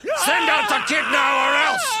the kid now or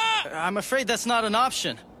else! I'm afraid that's not an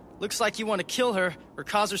option. Looks like you want to kill her or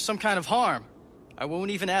cause her some kind of harm. I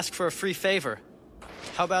won't even ask for a free favor.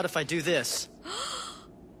 How about if I do this?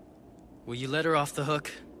 Will you let her off the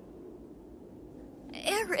hook?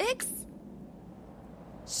 Eric's?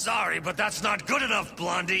 Sorry, but that's not good enough,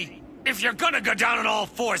 Blondie. If you're gonna go down on all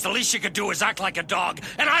fours, the least you could do is act like a dog,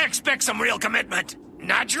 and I expect some real commitment.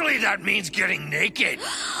 Naturally, that means getting naked.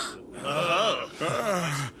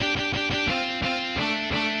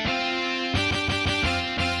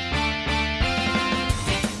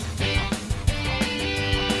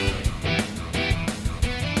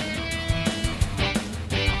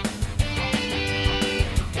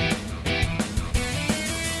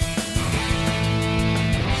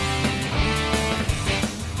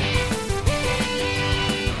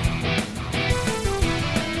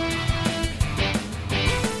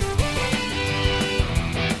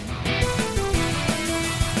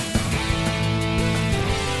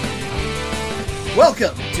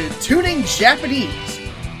 Welcome to Tuning Japanese,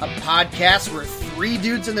 a podcast where three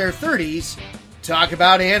dudes in their 30s talk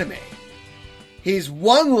about anime. He's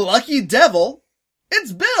one lucky devil.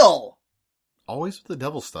 It's Bill. Always with the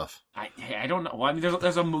devil stuff. I don't know. Well, I mean,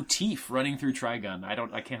 there's a motif running through Trigun.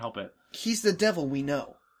 I can't help it. He's the devil we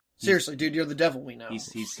know. Seriously, dude, you're the devil we know. He's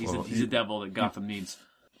a devil that Gotham needs.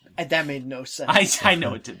 That made no sense. I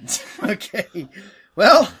know it didn't. Okay.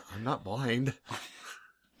 Well, I'm not blind.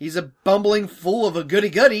 he's a bumbling fool of a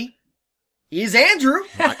goody-goody. He's Andrew.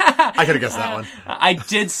 I could have guessed that one. I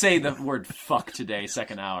did say the word fuck today,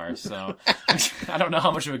 second hour, so I don't know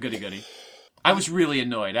how much of a goody-goody. I was really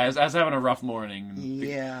annoyed. I was having a rough morning.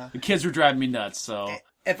 Yeah. The kids were driving me nuts, so...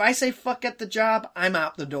 If I say fuck at the job, I'm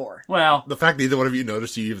out the door. Well... The fact that either one of you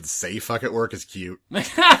noticed you even say fuck at work is cute. No,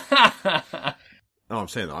 I'm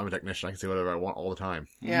saying though, I'm a technician. I can say whatever I want all the time.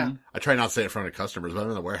 Yeah. I try not to say it in front of customers, but I'm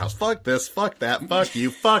in the warehouse. Fuck this, fuck that, fuck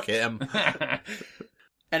you, fuck him.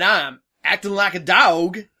 And I'm acting like a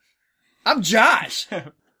dog. I'm Josh.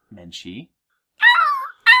 Menchie.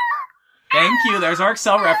 Thank you, there's our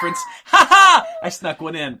Excel reference. Ha ha! I snuck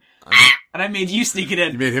one in. And I made you sneak it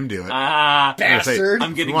in. You made him do it. Bastard.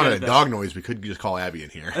 I'm If getting we good wanted at a this. dog noise, we could just call Abby in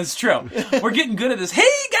here. That's true. We're getting good at this. Hey,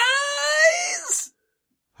 guys!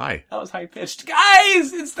 Hi. That was high-pitched.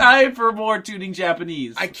 Guys, it's time for more Tuning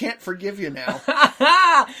Japanese. I can't forgive you now.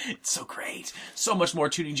 It's so great. So much more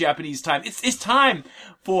Tuning Japanese time. It's time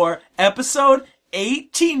for episode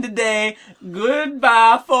 18 today.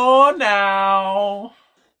 Goodbye for now.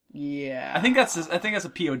 Yeah. I think that's a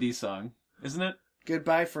POD song, isn't it?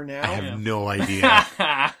 Goodbye for now. I have no idea.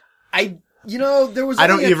 There was I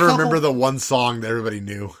don't only a even couple- remember the one song that everybody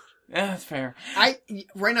knew. Yeah, that's fair.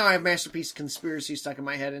 Right now I have Masterpiece Conspiracy stuck in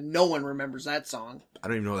my head and no one remembers that song. I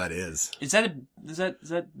don't even know what that is. Is that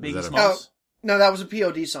Biggie that a- Smalls? No, that was a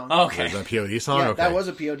POD song. Okay. Is that a POD song? Yeah, Okay. that was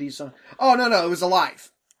a POD song. Oh, no, it was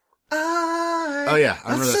Alive. Oh yeah,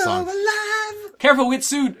 I remember that song. Alive Careful, we get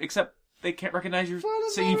sued. Except they can't recognize your for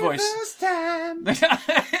the singing very voice. first time.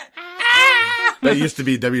 That used to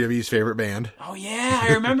be WWE's favorite band. Oh yeah,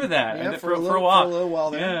 I remember that. Yeah, And for a little while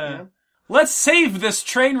there. Yeah. Let's save this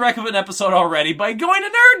train wreck of an episode already by going to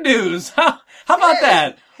Nerd News. How about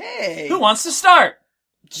that? Hey. Who wants to start?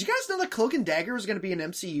 Did you guys know that Cloak and Dagger is going to be an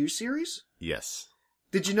MCU series? Yes.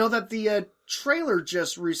 Did you know that the trailer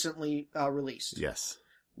just recently released? Yes.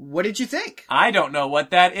 What did you think? I don't know what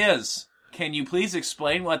that is. Can you please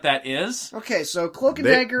explain what that is? Okay, so Cloak and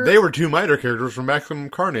They, Dagger... they were two minor characters from Maximum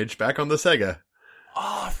Carnage back on the Sega.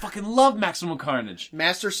 Oh, I fucking love Maximum Carnage.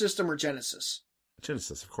 Master System or Genesis?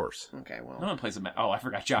 Genesis, of course. Okay, well... No one plays a I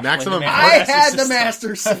forgot Josh. Maximum played the I Master had the System.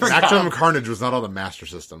 Master System. forgot. Maximum Carnage was not on the Master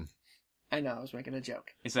System. I know, I was making a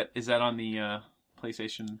joke. Is that on the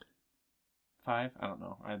PlayStation 5? I don't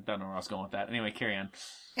know. I don't know where I was going with that. Anyway, carry on.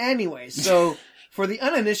 Anyway, so for the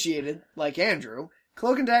uninitiated, like Andrew,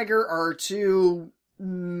 Cloak and Dagger are two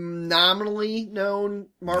nominally known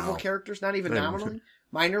Marvel No. characters. Not even Not even nominally.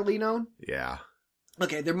 Minorly known. Yeah.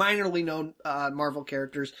 Okay, they're minorly known Marvel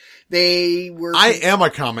characters. They were... I am a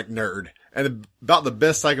comic nerd, and about the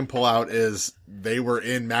best I can pull out is they were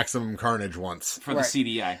in Maximum Carnage once. For the Right.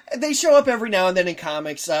 CDI. They show up every now and then in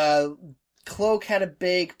comics. Cloak had a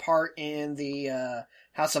big part in the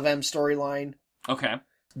House of M storyline. Okay.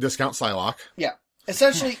 Discount Psylocke. Yeah.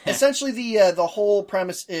 Essentially the whole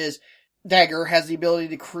premise is Dagger has the ability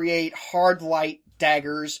to create hard light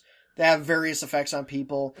daggers that have various effects on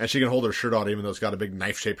people. And she can hold her shirt on even though it's got a big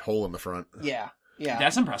knife-shaped hole in the front. Yeah. Yeah.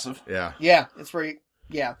 That's impressive. Yeah. Yeah. It's very,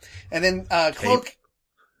 yeah. And then, Cloak,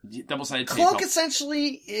 Double-sided tape. Cloak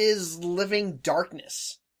essentially is living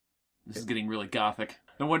darkness. This is getting really gothic.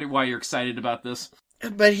 No wonder why you're excited about this.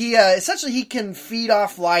 But he, essentially he can feed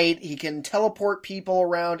off light, he can teleport people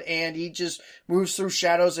around, and he just moves through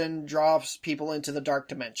shadows and drops people into the dark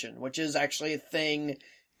dimension, which is actually a thing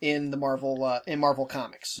in the Marvel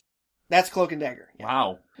Comics. That's Cloak and Dagger. Yeah.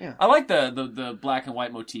 Wow. Yeah. I like the black and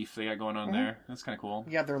white motif they got going on there. That's kind of cool.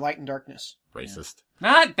 Yeah, they're light and darkness. Racist.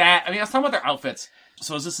 Not that. I mean, I was talking about their outfits.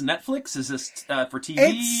 So is this Netflix? Is this for TV?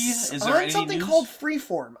 It's Is there on any something news? called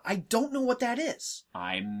Freeform. I don't know what that is.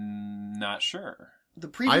 I'm not sure. The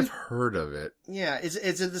preview... I've heard of it. Yeah, is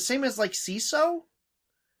it the same as like CISO?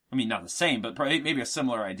 I mean, not the same, but probably maybe a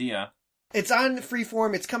similar idea. It's on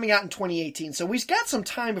Freeform. It's coming out in 2018, so we've got some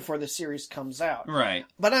time before the series comes out. Right.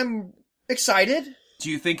 But I'm excited. Do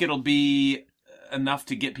you think it'll be enough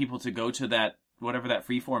to get people to go to that, whatever that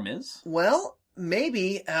Freeform is? Well,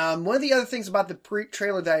 maybe. One of the other things about the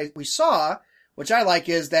trailer that we saw, which I like,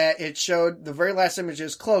 is that it showed the very last image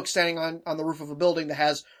is Cloak standing on the roof of a building that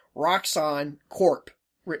has Roxxon Corp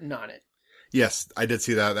written on it. Yes, I did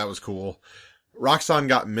see that. That was cool. Roxxon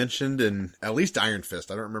got mentioned in at least Iron Fist.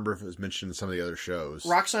 I don't remember if it was mentioned in some of the other shows.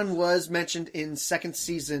 Roxxon was mentioned in second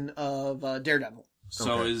season of Daredevil.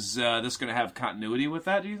 So Okay. is this going to have continuity with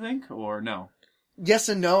that, do you think? Or no? Yes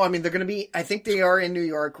and no. I mean, they're going to be, I think they are in New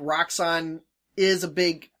York. Roxxon is a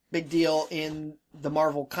big deal in the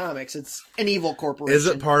Marvel Comics. It's an evil corporation. Is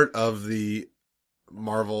it part of the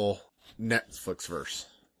Marvel Netflix verse?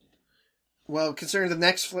 Well, considering the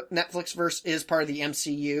next Netflix verse is part of the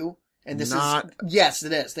MCU, and this Not- is... Yes,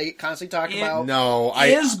 it is. They constantly talk about... No,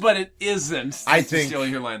 Is, but it isn't. I To think- steal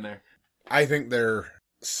your line there. I think they're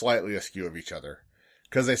slightly askew of each other.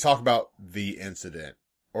 Because they talk about the incident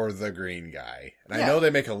or the green guy. And Yeah. I know they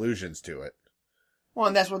make allusions to it. Well,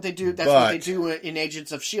 and that's what they do. That's But- what they do in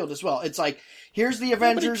Agents of S.H.I.E.L.D. as well. It's like, here's the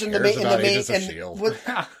Avengers and the cares main... about and the main Agents of and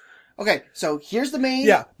S.H.I.E.L.D.. Okay, so here's the main...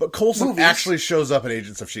 Yeah, but Coulson Movies. actually shows up in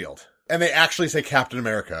Agents of S.H.I.E.L.D. And they actually say Captain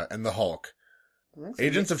America and the Hulk.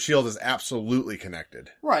 Agents of S.H.I.E.L.D. is absolutely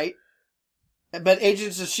connected. Right. But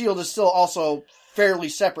Agents of S.H.I.E.L.D. is still also fairly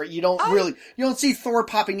separate. You don't you don't see Thor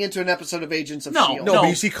popping into an episode of Agents of No, S.H.I.E.L.D. No, No. but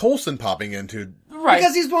you see Coulson popping into... Right.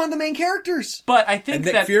 Because he's one of the main characters. But I And think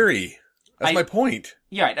Nick that... Fury. That's my point.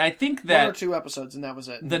 Yeah, I think One or that two episodes, and that was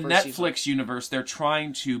it. in the first Netflix season. universe, they're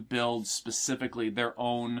trying to build specifically their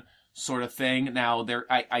own sort of thing. Now,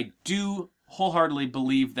 I do wholeheartedly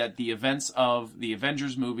believe that the events of the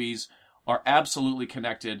Avengers movies are absolutely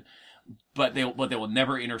connected, but they will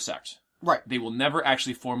never intersect. Right. They will never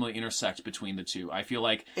actually formally intersect between the two. I feel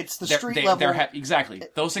like It's the they're- street they- level. they're exactly.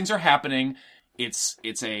 Those things are happening. It's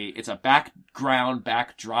a background,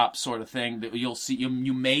 backdrop sort of thing that you'll see.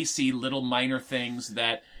 You may see little minor things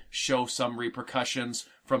that show some repercussions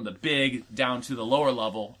from the big down to the lower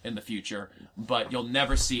level in the future, but you'll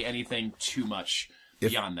never see anything too much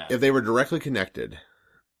beyond that. If they were directly connected,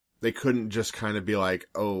 they couldn't just kind of be like,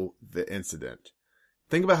 oh, the incident.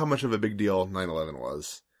 Think about how much of a big deal 9/11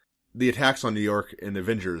 was. The attacks on New York in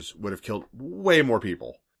Avengers would have killed way more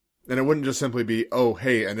people. And it wouldn't just simply be, oh,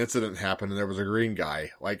 hey, an incident happened and there was a green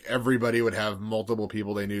guy. Like, everybody would have multiple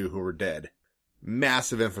people they knew who were dead.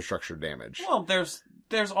 Massive infrastructure damage. Well, there's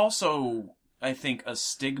also, I think, a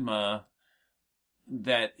stigma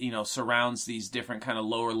that, surrounds these different kind of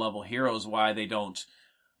lower level heroes, why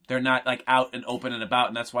they're not like out and open and about,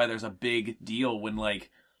 and that's why there's a big deal when like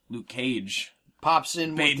Luke Cage Pops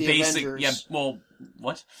in with the Avengers. yeah, well,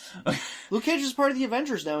 what? Luke Cage is part of the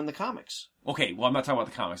Avengers now in the comics. Okay, well, I'm not talking about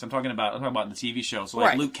the comics. I'm talking about the TV show. So like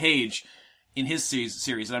Right. Luke Cage in his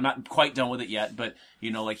series, and I'm not quite done with it yet, but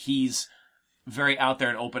like he's very out there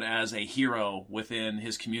and open as a hero within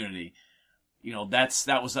his community. That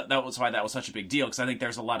was why that was such a big deal, because I think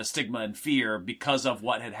there's a lot of stigma and fear because of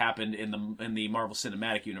what had happened in the Marvel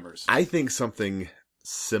Cinematic Universe. I think something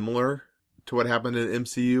similar to what happened in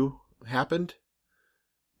MCU happened,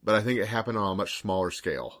 but I think it happened on a much smaller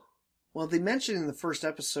scale. Well, they mentioned in the first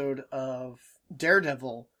episode of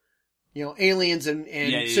Daredevil, aliens and Yeah,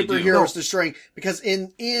 they superheroes do. destroying. Because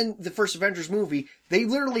in the first Avengers movie, they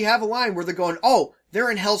literally have a line where they're going, "Oh,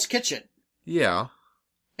 they're in Hell's Kitchen," Yeah.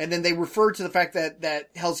 and then they referred to the fact that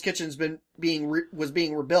Hell's Kitchen's was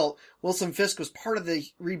being rebuilt. Wilson Fisk was part of the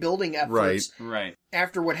rebuilding efforts Right.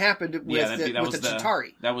 after what happened with Yeah, the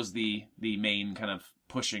Chitauri. That was the main kind of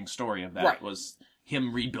pushing story of that, Right. was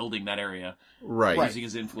him rebuilding that area, Right. using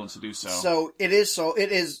his influence to do so. So it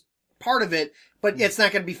is part of it, but it's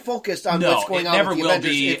not going to be focused on No, what's going it on never with the will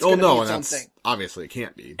Avengers. be. It's Oh, going to no, be and its own that's, thing. obviously it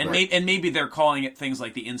can't be. And, but and maybe they're calling it things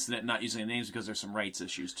like the incident, not using the names because there's some rights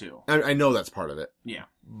issues too. I know that's part of it, Yeah.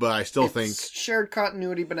 but I still think It's shared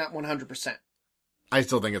continuity, but not 100%.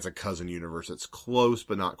 it's a cousin universe. It's close,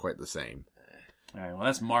 but not quite the same. All right, well,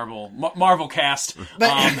 that's Marvel cast.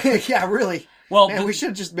 But yeah, really. Well, Man, we should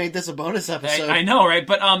have just made this a bonus episode. I know, right?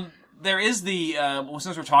 But there is the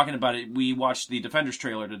since we're talking about it, we watched the Defenders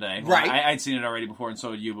trailer today. Right. I'd seen it already before, and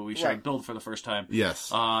so did you. But we showed Right. Build for the first time. Yes.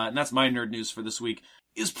 And that's my nerd news for this week.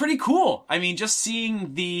 Is pretty cool. I mean, just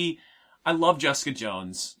seeing I love Jessica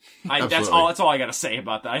Jones. That's all I gotta say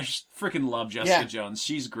about that. I just freaking love Jessica Jones.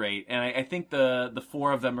 She's great, and I think the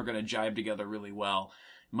four of them are gonna jive together really well.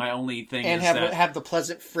 My only thing and is have the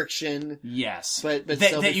pleasant friction. Yes, but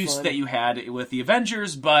that you had with the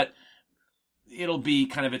Avengers, but it'll be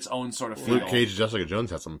kind of its own sort of feel. Luke Cage and Jessica Jones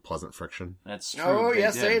had some pleasant friction. That's true. Oh, they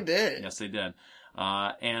did. Yes, they did.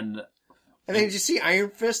 And did you see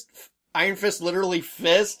Iron Fist? Iron Fist literally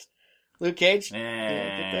fist Luke Cage.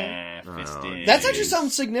 Fisted. That's actually something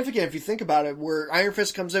significant if you think about it. Where Iron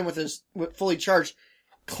Fist comes in with fully charged,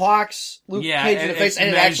 clocks Luke Cage in the face, and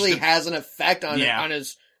it actually has an effect on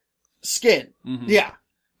his skin. Mm-hmm. Yeah,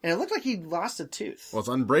 and it looked like he lost a tooth. Well, it's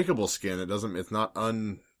unbreakable skin. It's not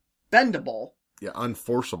bendable. Yeah,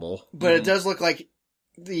 unforceable. But it does look like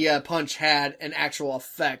the punch had an actual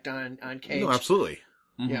effect on Cage. No, absolutely.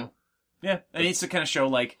 Mm-hmm. Yeah. Yeah, it needs to kind of show,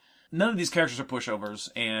 like, none of these characters are pushovers,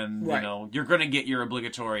 and, you know, you're going to get your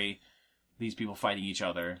obligatory, these people fighting each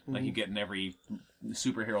other, like you get in every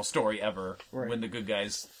superhero story ever, when the good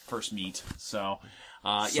guys first meet. So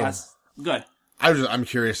yes, good. I'm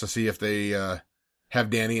curious to see if they have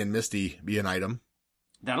Danny and Misty be an item.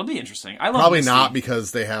 That'll be interesting. I love Probably Misty. not,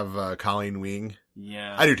 because they have Colleen Wing.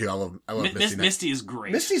 Yeah. I do too. I love Misty. Misty is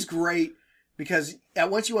great. Misty's great. Because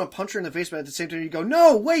at once you want to punch her in the face, but at the same time you go,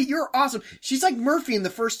 no, wait, you're awesome. She's like Murphy in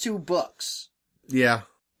the first two books. Yeah.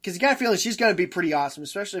 Because you got a feeling she's going to be pretty awesome,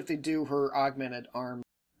 especially if they do her augmented arm.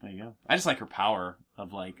 There you go. I just like her power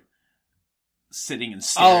of, like, sitting and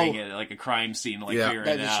staring at, like, a crime scene, like, figuring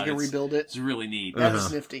it out. She can rebuild it. It's really neat. That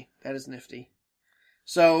is nifty. That is nifty.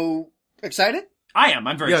 So, excited? I am.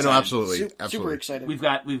 I'm very excited. Yeah, no, absolutely. Super excited. We've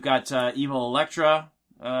got Evil Electra.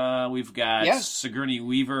 We've got Sigourney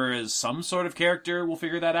Weaver as some sort of character. We'll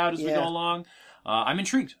figure that out as we go along. I'm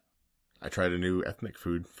intrigued. I tried a new ethnic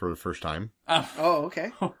food for the first time.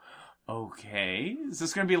 Okay. Okay. Is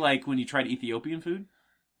this going to be like when you tried Ethiopian food?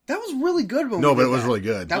 That was really good when No, we but did it was that. really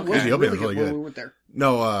good. That was Ethiopian really was really good good. when we went there.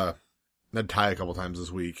 No, I had Thai a couple times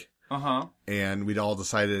this week. Uh-huh. And we'd all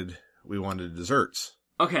decided we wanted desserts.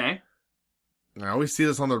 Okay. I always see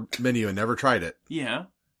this on the menu and never tried it. Yeah.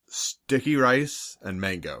 Sticky rice and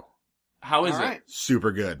mango. How is it?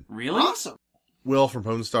 Super good. Really? Awesome. Will from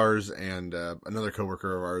Home Stars and another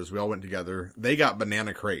coworker of ours, we all went together. They got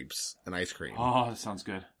banana crepes and ice cream. Oh, that sounds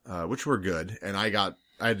good. Which were good. And I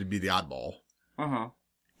had to be the oddball. Uh-huh.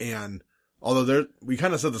 And although we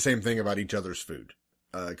kind of said the same thing about each other's food.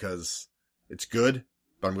 Cause it's good,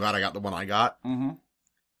 but I'm glad I got the one I got. Mm-hmm.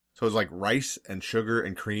 So it was like rice and sugar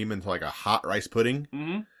and cream into like a hot rice pudding.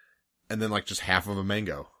 Mm-hmm. And then like just half of a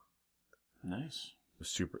mango. Nice.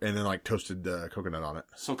 Super. And then like toasted coconut on it.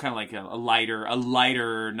 So kind of like a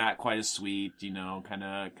lighter, not quite as sweet, kind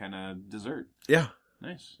of dessert. Yeah.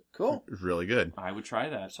 Nice. Cool. It was really good. I would try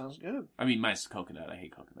that. Sounds good. I mean, mine's coconut. I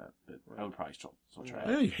hate coconut, but I would probably still try I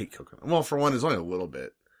know it. you hate coconut. Well, for one, it's only a little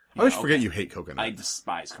bit. I always forget you hate coconut. I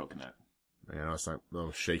despise coconut. I know it's not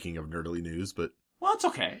the shaking of nerdly news, but Well, it's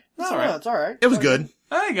okay. It's No, all right. it's all right. it was good.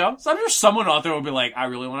 There you go. So I'm sure someone out there will be like, I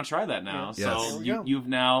really want to try that now. Yeah. So Yes. you've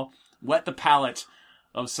now whet the palate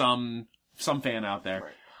of some fan out there.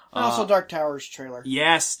 Right. And also Dark Tower's trailer.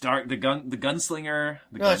 Yes, the gunslinger.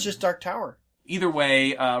 It's just Dark Tower. Either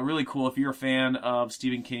way, really cool. If you're a fan of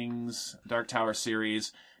Stephen King's Dark Tower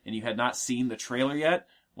series and you had not seen the trailer yet,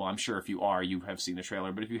 well, I'm sure if you are, you have seen the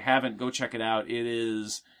trailer. But if you haven't, go check it out. It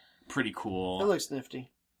is pretty cool. It looks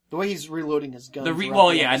nifty. The way he's reloading his gun.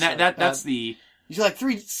 And that's the... You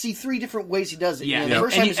see three different ways he does it. Yeah. The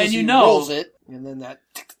first time is And he you know- rolls it, and then that...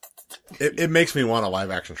 It makes me want a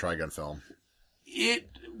live action Trigun film. It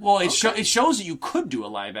shows that you could do a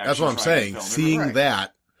live action. That's what I'm saying. film. Seeing Right.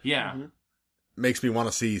 that Yeah. Mm-hmm. makes me want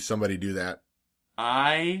to see somebody do that.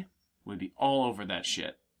 I would be all over that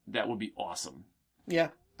shit. That would be awesome. Yeah,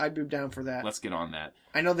 I'd be down for that. Let's get on that.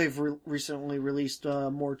 I know they've recently released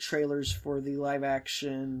more trailers for the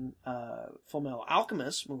live-action Fullmetal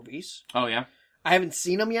Alchemist movies. Oh, yeah? I haven't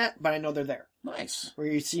seen them yet, but I know they're there. Nice. Where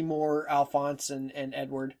you see more Alphonse and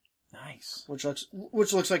Edward, Nice. which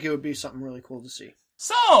looks like it would be something really cool to see.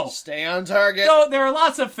 So, Stay on target. there are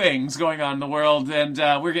lots of things going on in the world, and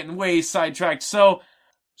we're getting way sidetracked. So,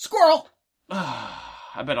 Squirrel!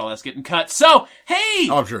 I bet all that's getting cut. So, hey!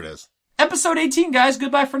 Oh, I'm sure it is. Episode 18, guys.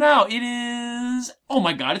 Goodbye for now. It is... Oh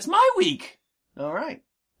my god, it's my week. All right.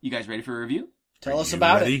 You guys ready for a review? Tell us You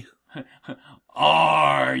about ready? it.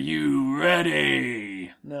 Are you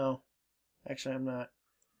ready? No. Actually, I'm not.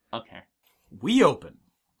 Okay. We open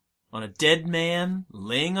on a dead man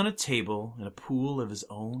laying on a table in a pool of his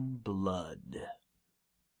own blood.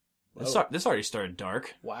 This already started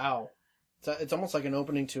dark. Wow. It's almost like an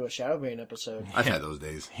opening to a Shadowbane episode. I've had those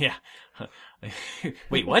days. Yeah.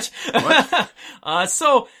 Wait, what?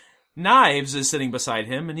 So, Knives is sitting beside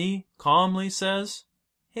him, and he calmly says,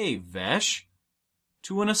 "Hey, Vesh,"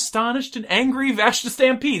 to an astonished and angry Vash the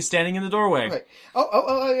Stampede standing in the doorway. Right.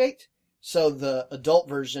 Oh, wait. So the adult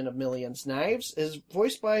version of Millions Knives is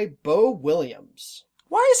voiced by Bo Williams.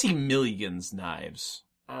 Why is he Millions Knives?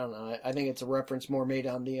 I don't know. I think it's a reference more made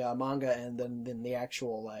on the manga and than the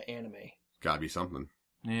actual anime. Gotta be something.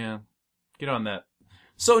 Yeah. Get on that.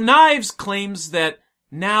 So Knives claims that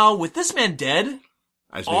now, with this man dead,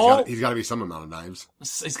 He's gotta be some amount of knives.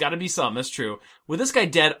 it's gotta be some, that's true. With this guy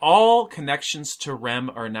dead, all connections to Rem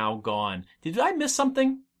are now gone. Did I miss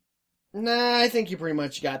something? Nah, I think you pretty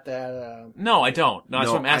much got that. No, I don't. No, that's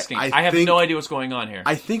No, what I'm asking. I I have think- no idea what's going on here.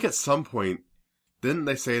 I think at some point, didn't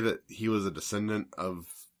they say that he was a descendant of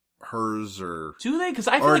hers or Do they? Because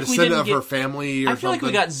I feel a like we descendant didn't of get... her family or I feel like we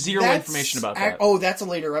something? got zero information about that. Oh, that's a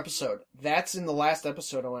later episode. That's in the last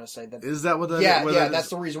episode, I want to say. Is that what that Yeah, what yeah, that that's is?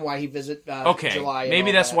 the reason why he visit Okay, July. and maybe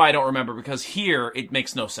all that's that. why I don't remember, because here it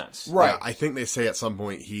makes no sense. Right. Yeah, I think they say at some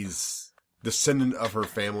point he's descendant of her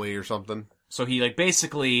family or something. So he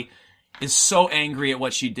basically is so angry at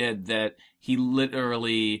what she did that he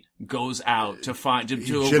literally goes out to find to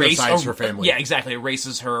erase genocides her family. Yeah, exactly,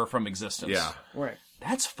 erases her from existence. Yeah. Right.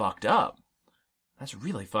 That's fucked up. That's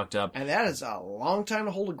really fucked up. And that is a long time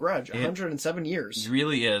to hold a grudge. It 107 years. It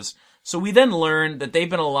really is. So we then learn that they've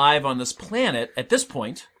been alive on this planet at this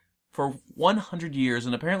point for 100 years,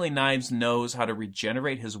 and apparently Knives knows how to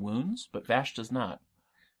regenerate his wounds, but Vash does not.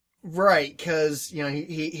 Right, because,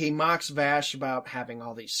 he mocks Vash about having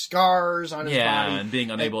all these scars on his body. And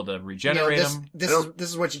being unable to regenerate them. This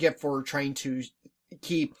is what you get for trying to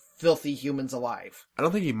keep filthy humans alive. I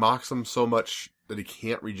don't think he mocks them so much that he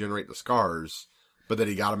can't regenerate the scars, but that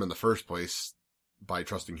he got them in the first place by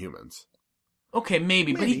trusting humans. Okay,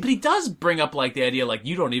 maybe. But he does bring up, the idea,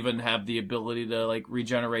 you don't even have the ability to,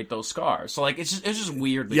 regenerate those scars. So, it's just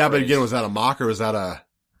weirdly Yeah, but phrased. again, was that a mock or was that a,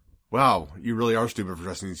 wow, you really are stupid for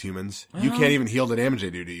trusting these humans? You can't even heal the damage they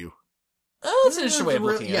do to you. Oh, that's an interesting way of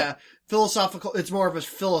looking at it. Yeah, philosophical. It's more of a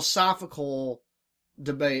philosophical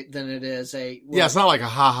debate than it is a. Yeah, it's not like a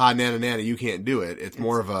ha-ha, nana, you can't do it. It's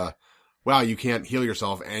more of a, wow, you can't heal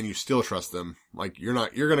yourself and you still trust them. You're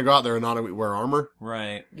gonna go out there and not wear armor?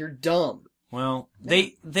 Right. You're dumb. Well,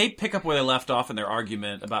 they pick up where they left off in their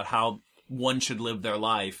argument about how one should live their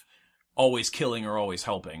life, always killing or always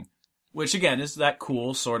helping. Which, again, is that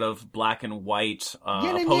cool sort of black and white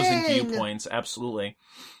opposing viewpoints. Absolutely.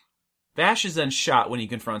 Vash is then shot when he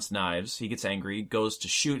confronts Knives. He gets angry, goes to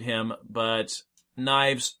shoot him, but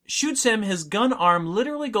Knives shoots him. His gun arm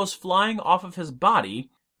literally goes flying off of his body.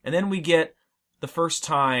 And then we get the first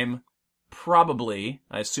time, probably,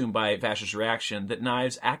 I assume by Vash's reaction, that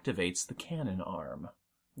Knives activates the cannon arm.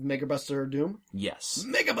 Mega Buster Doom? Yes.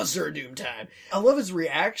 Mega Buster Doom time. I love his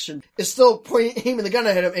reaction. It's still aiming the gun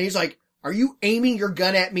at him, and he's like, "Are you aiming your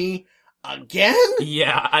gun at me again?"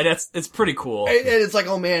 Yeah, it's pretty cool. And it's like,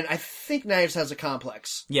 oh man, I think Knives has a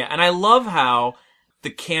complex. Yeah, and I love how the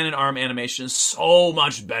cannon arm animation is so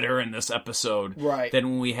much better in this episode Right. than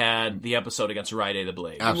when we had the episode against Ride the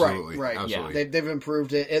Blade. Absolutely. Right. Absolutely. They've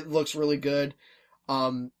improved it. It looks really good.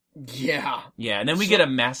 Yeah. Yeah, and then we get a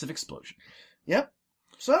massive explosion. Yep.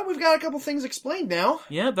 So we've got a couple things explained now.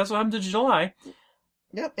 Yeah, that's what happened to July.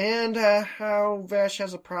 Yep. And how Vash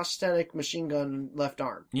has a prosthetic machine gun left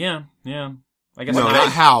arm. Yeah. I guess No, not.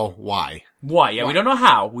 not how, why. Why? Yeah, we don't know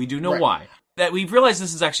how. We do know Right. why. That we've realized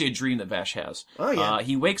this is actually a dream that Vash has. Oh, yeah.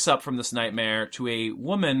 He wakes up from this nightmare to a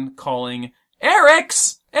woman calling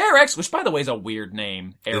Erix, which by the way is a weird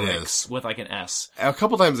name. Erix is. with an S. A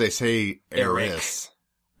couple times they say Eric. Eris.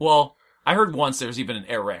 Well, I heard once there's even an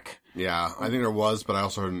Eric. Yeah, I think there was, but I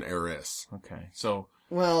also heard an Eris. Okay, so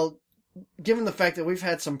Well, given the fact that we've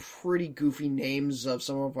had some pretty goofy names of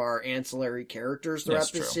some of our ancillary characters throughout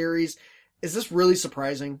That's this true. series, is this really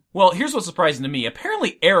surprising? well, here's what's surprising to me.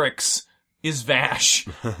 Apparently, Eric's is Vash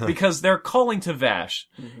because they're calling to Vash.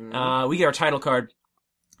 We get our title card,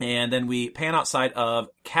 and then we pan outside of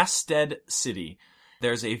Casted City.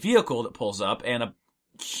 There's a vehicle that pulls up, and a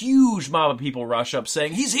huge mob of people rush up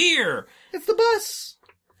saying, "He's here!" It's the bus!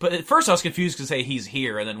 But at first I was confused because say he's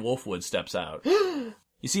here, and then Wolfwood steps out. You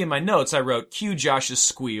see, in my notes I wrote, "Cue Josh's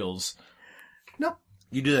squeals." Nope.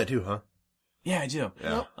 You do that too, huh? Yeah, I do.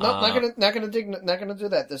 Yeah. Nope, not gonna do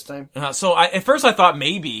that this time. So at first I thought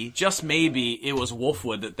maybe, just maybe, it was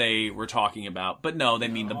Wolfwood that they were talking about. But no, they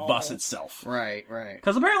mean the bus itself. Right.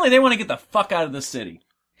 Because apparently they want to get the fuck out of the city.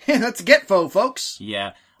 That's Getfo, folks.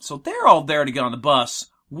 Yeah. So they're all there to get on the bus.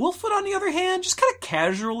 Wolfwood, on the other hand, just kind of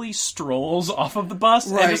casually strolls off of the bus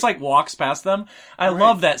and just, like, walks past them. I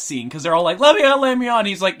love that scene, because they're all like, let me on.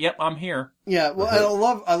 He's like, yep, I'm here. Yeah,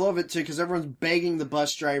 well, I love it, too, because everyone's begging the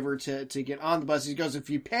bus driver to get on the bus. He goes, if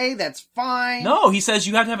you pay, that's fine. No, he says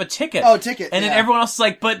you have to have a ticket. Oh, ticket, And then everyone else is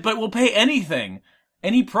like, but we'll pay anything.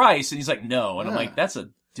 Any price. And he's like, no. And I'm like, that's a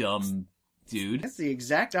dumb dude. That's the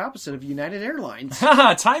exact opposite of United Airlines.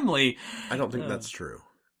 Haha, timely. I don't think that's true.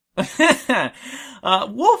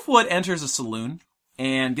 Wolfwood enters a saloon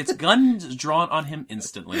and gets guns drawn on him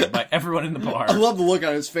instantly by everyone in the bar. I love the look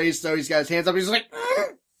on his face, though. He's got his hands up. He's like,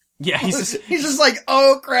 Yeah, he's just like,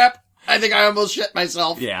 oh crap. I think I almost shit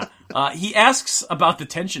myself. Yeah. He asks about the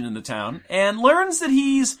tension in the town and learns that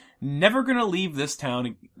he's never gonna leave this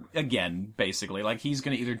town again, basically. Like, he's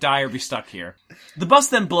gonna either die or be stuck here. The bus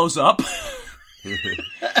then blows up.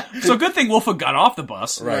 So good thing Wolfwood got off the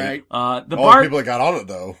bus. Right. The the people that got on it,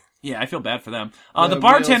 though. Yeah, I feel bad for them. The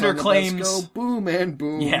bartender wheels on the claims... bus go boom and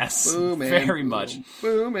boom. Yes, boom and very boom, much.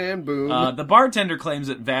 Boom and boom. The bartender claims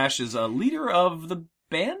that Vash is a leader of the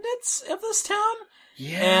bandits of this town.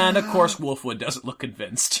 Yeah. And, of course, Wolfwood doesn't look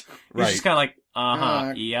convinced. He's Right. just kind of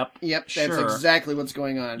like, yep. Yep, sure. that's exactly what's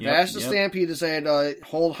going on. Yep, Vash the yep. Stampede decided to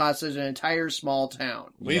hold hostage an entire small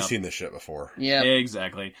town. We've Yep. seen this shit before. Yeah.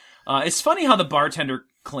 Exactly. It's funny how the bartender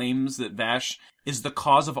claims that Vash is the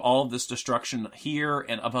cause of all of this destruction here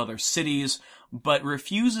and of other cities, but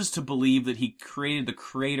refuses to believe that he created the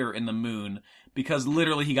crater in the moon because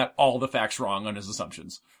literally he got all the facts wrong on his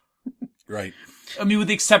assumptions. Right. I mean, with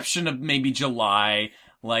the exception of maybe July,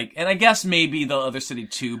 like, and I guess maybe the other city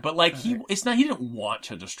too, but like, he didn't want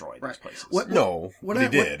to destroy these places. No, but he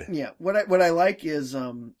did. What I like is,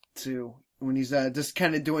 too, when he's just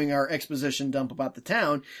kind of doing our exposition dump about the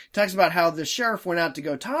town, talks about how the sheriff went out to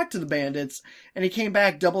go talk to the bandits, and he came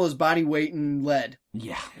back double his body weight in lead.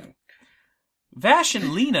 Yeah. Vash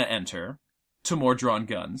and Lena enter to more drawn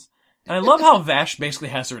guns. And I love how Vash basically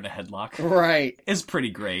has her in a headlock. Right. It's pretty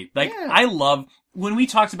great. Like, Yeah. I love, when we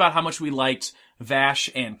talked about how much we liked Vash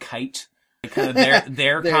and Kite, kind of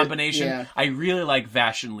their combination, yeah. I really like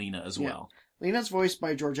Vash and Lena as well. Lena's voiced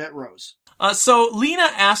by Georgette Rose. So Lena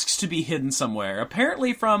asks to be hidden somewhere,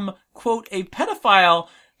 apparently from, quote, a pedophile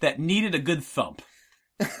that needed a good thump.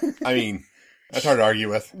 I mean, that's hard to argue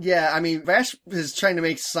with. Yeah, I mean, Vash is trying to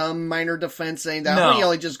make some minor defense saying that he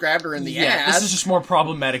only just grabbed her in the ass. This is just more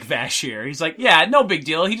problematic Vash here. He's like, yeah, no big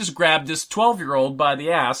deal. He just grabbed this 12-year-old by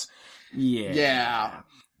the ass. Yeah.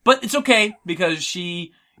 But it's okay, because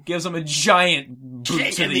she gives him a giant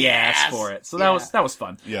boot to the ass for it. So that was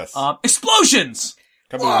fun. Yes. Explosions!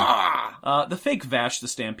 Kaboom. The fake Vash the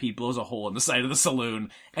Stampede blows a hole in the side of the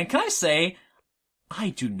saloon. And can I say, I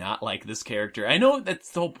do not like this character. I know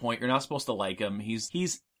that's the whole point. You're not supposed to like him.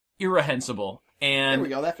 He's irrehensible. And There we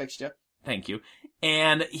go, that fixed you. thank you.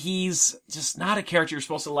 And he's just not a character you're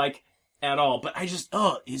supposed to like at all. But I just,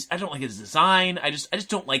 I don't like his design. I just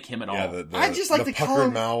don't like him at all. Yeah, I just like the to call puckered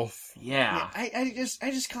him- mouth. Yeah. I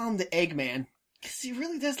just call him the Eggman. Because he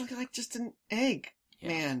really does look like just an egg.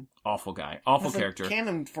 Man. Awful guy. Awful Has character. a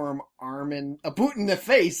cannon form arm and a boot in the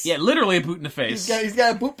face. Yeah, literally a boot in the face. He's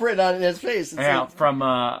got a boot print on his face. It's Yeah, like from,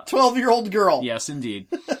 12-year-old girl. yes, indeed.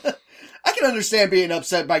 I can understand being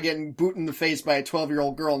upset by getting boot in the face by a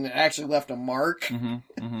 12-year-old girl and it actually left a mark.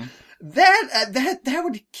 Mm-hmm. That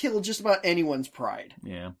would kill just about anyone's pride.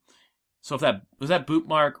 Yeah. So if was that boot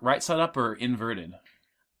mark right side up or inverted?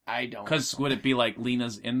 I don't. Because would it be like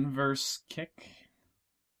Lena's inverse kick?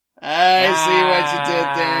 I see what you did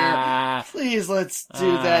there. Please, let's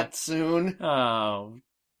do that soon. Oh.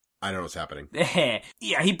 I know what's happening.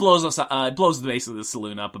 Yeah, he blows the base of the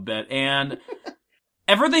saloon up a bit, and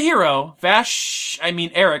ever the hero,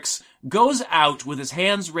 Eric's, goes out with his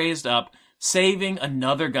hands raised up, saving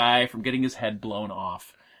another guy from getting his head blown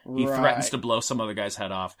off. He threatens to blow some other guy's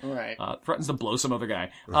head off. Right. Threatens to blow some other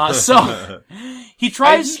guy. So, he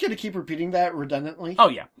tries... I'm just gonna keep repeating that redundantly. Oh,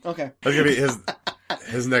 yeah. Okay. That's gonna be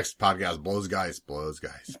his next podcast. Blows guys. Blows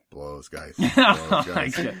guys. Blows guys. Blows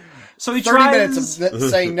guys. So he 30 tries... minutes of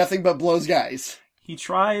saying nothing but blows guys. He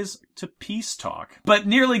tries to peace talk, but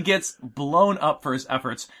nearly gets blown up for his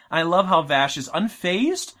efforts. I love how Vash is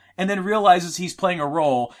unfazed and then realizes he's playing a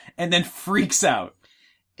role and then freaks out.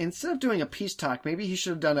 Instead of doing a peace talk, maybe he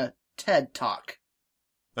should have done a TED talk.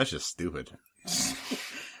 That's just stupid.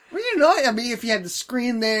 Well, you know, I mean, if you had the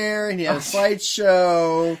screen there and you had a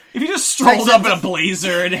slideshow. If he just strolled up in a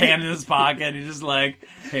blazer and hand in his pocket, and he's just like,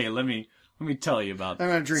 "Hey, let me tell you about." I'm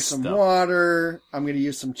gonna drink stuff. some water. I'm gonna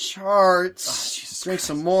use some charts. Jesus drink Christ.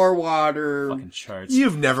 some more water. Fucking charts.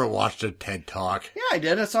 You've never watched a TED Talk. Yeah, I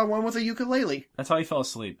did. I saw one with a ukulele. That's how he fell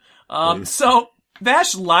asleep. So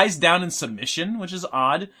Vash lies down in submission, which is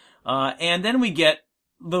odd. And then we get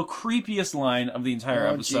the creepiest line of the entire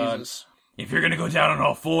episode. Jesus. If you're gonna go down on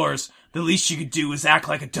all fours, the least you could do is act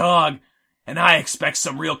like a dog. And I expect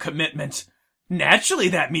some real commitment. Naturally,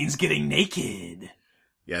 that means getting naked.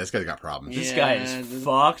 Yeah, this guy's got problems. This guy is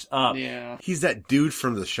fucked up. Yeah. He's that dude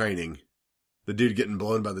from The Shining. The dude getting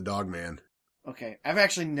blown by the dog man. Okay. I've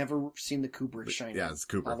actually never seen the Kubrick Shining. Yeah, it's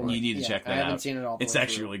Cooper. All the way. You need to check that out. I haven't seen it all the It's way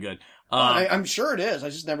actually through. really good. I'm sure it is. I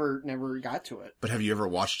just never got to it. But have you ever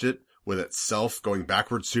watched it with itself going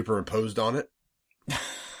backwards superimposed on it?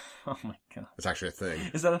 Oh my god. It's actually a thing.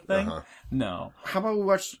 Is that a thing? Uh-huh. No. How about we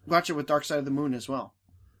watch it with Dark Side of the Moon as well?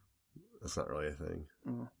 That's not really a thing.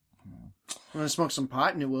 I'm gonna smoke some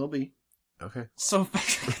pot and it will be. Okay. So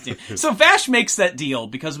Vash makes that deal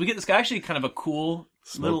because we get this guy actually kind of a cool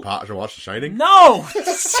Smoke pot to watch The Shining? No!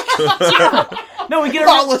 No, we get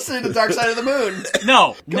Not listening to Dark Side of the Moon.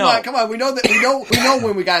 No, Come on. We know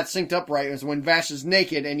when we got it synced up right is when Vash is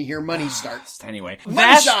naked and you hear money starts. Anyway, Money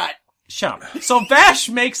Vash, shot. shut up. So Vash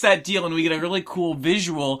makes that deal and we get a really cool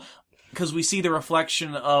visual because we see the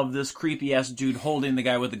reflection of this creepy ass dude holding the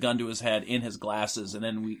guy with the gun to his head in his glasses. And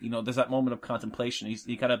then there's that moment of contemplation.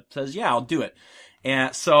 He kind of says, yeah, I'll do it.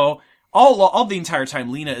 And so all the entire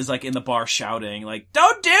time Lena is like in the bar shouting like,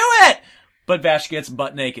 don't do it! But Vash gets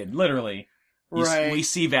butt naked, literally. Right. We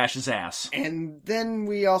see Vash's ass. And then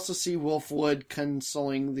we also see Wolfwood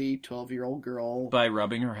consoling the 12-year-old girl. By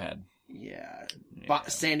rubbing her head. Yeah.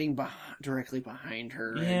 Standing directly behind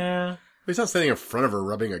her. Yeah. He's not standing in front of her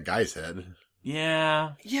rubbing a guy's head.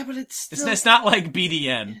 Yeah. Yeah, but it's still... It's not like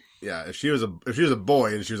BDN. Yeah, if she was a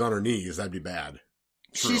boy and she was on her knees, that'd be bad.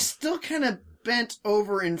 True. She's still kind of bent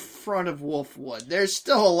over in front of Wolfwood. There's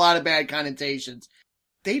still a lot of bad connotations.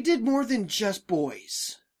 They did more than just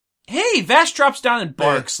boys. Hey, Vash drops down and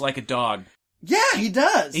barks like a dog. Yeah, he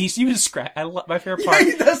does. He's even my favorite part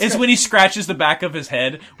he does is when he scratches the back of his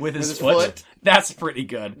head with his foot. That's pretty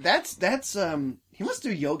good. That's he must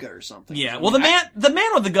do yoga or something. Yeah. Well, the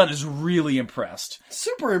man with the gun is really impressed.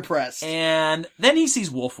 Super impressed. And then he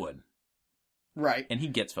sees Wolfwood. Right. And he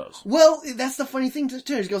gets foes. Well, that's the funny thing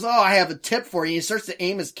too. He goes, "Oh, I have a tip for you." He starts to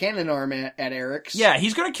aim his cannon arm at Eric's. Yeah,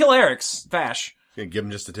 he's gonna kill Eric's, Vash. Gonna give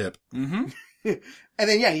him just a tip. Mm-hmm. And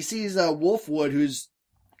then, he sees Wolfwood, who's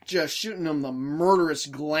just shooting him the murderous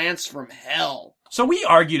glance from hell. So we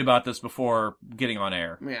argued about this before getting on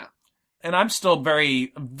air. Yeah. And I'm still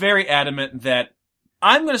very, very adamant that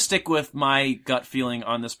I'm going to stick with my gut feeling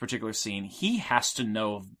on this particular scene. He has to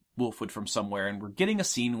know Wolfwood from somewhere, and we're getting a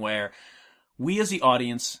scene where we as the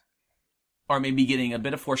audience are maybe getting a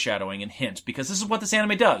bit of foreshadowing and hint, because this is what this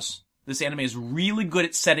anime does. This anime is really good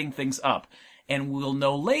at setting things up. And we'll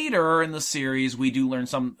know later in the series we do learn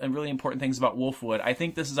some really important things about Wolfwood. I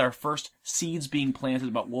think this is our first seeds being planted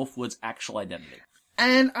about Wolfwood's actual identity.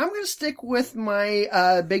 And I'm going to stick with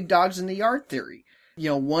my big dogs in the yard theory.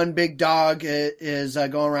 One big dog is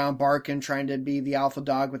going around barking, trying to be the alpha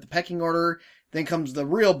dog with the pecking order. Then comes the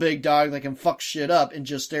real big dog that can fuck shit up and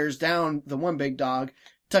just stares down the one big dog,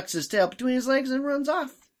 tucks his tail between his legs, and runs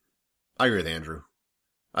off. I agree with Andrew.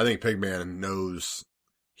 I think Pigman knows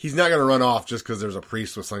he's not going to run off just because there's a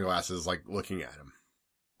priest with sunglasses, looking at him.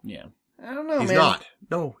 Yeah. I don't know, He's man. not.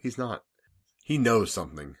 No, he's not. He knows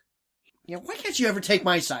something. Yeah, why can't you ever take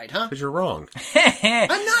my side, huh? Because you're wrong.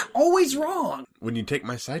 I'm not always wrong. When you take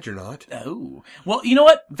my side, you're not. Oh. Well, you know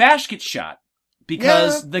what? Vash gets shot.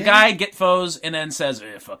 Because the guy gets foes and then says,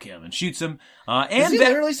 fuck him, and shoots him. Does he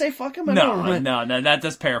literally say fuck him? No,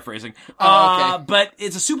 that's paraphrasing. Oh, okay. But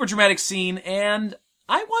it's a super dramatic scene, and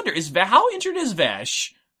I wonder, how injured is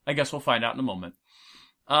Vash? I guess we'll find out in a moment.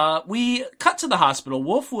 We cut to the hospital.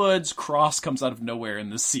 Wolfwood's cross comes out of nowhere in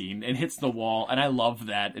this scene and hits the wall, and I love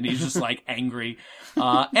that. And he's just angry.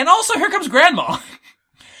 And also here comes Grandma,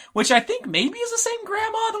 which I think maybe is the same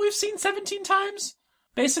Grandma that we've seen 17 times.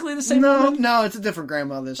 Basically the same woman. No, it's a different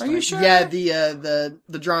grandma this time. Are you sure? Yeah, the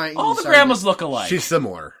drawing. All the grandmas look alike. She's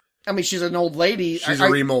similar. I mean, she's an old lady. She's a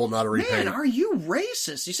remold, not a repaint. Man, are you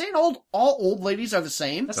racist? You saying all old ladies are the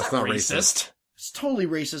same? That's not racist. It's totally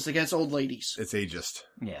racist against old ladies. It's ageist.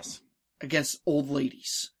 Yes. Against old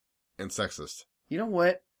ladies. And sexist. You know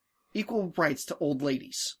what? Equal rights to old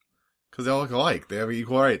ladies. Because they all look alike. They have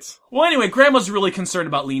equal rights. Well, anyway, Grandma's really concerned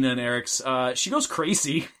about Lena and Eric's. She goes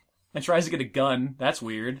crazy. and tries to get a gun. That's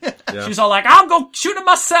weird. Yeah. She's all like, I'll go shoot him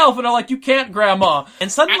myself. And I'm like, you can't, Grandma.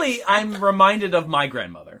 And suddenly I'm reminded of my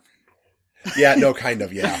grandmother. Yeah, no, kind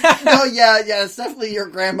of, yeah. No, yeah, it's definitely your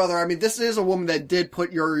grandmother. I mean, this is a woman that did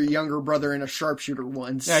put your younger brother in a sharpshooter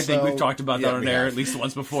once. I think we've talked about that Yeah, on we air have. at least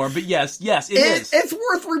once before. But yes, it is. It's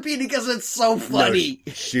worth repeating because it's so funny.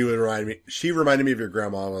 No, she reminded me of your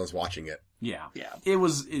grandma when I was watching it. Yeah. Yeah. It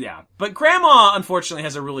was, yeah. But Grandma, unfortunately,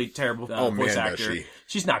 has a really terrible voice man, actor. does she.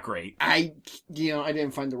 She's not great. I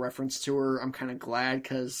didn't find the reference to her. I'm kind of glad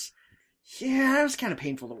because, yeah, it was kind of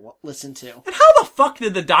painful to listen to. And how the fuck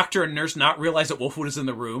did the doctor and nurse not realize that Wolfwood is in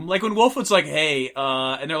the room? Like, when Wolfwood's like, hey,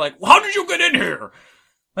 and they're like, well, how did you get in here?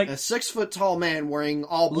 Like, A 6-foot-tall man wearing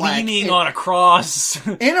all black. leaning on a cross.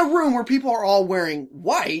 In a room where people are all wearing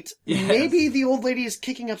white, Yes. maybe the old lady is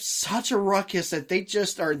kicking up such a ruckus that they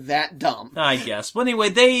just are that dumb. I guess. But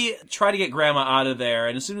anyway, they try to get Grandma out of there,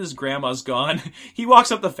 and as soon as Grandma's gone, he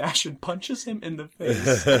walks up to Vash and punches him in the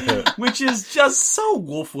face. Which is just so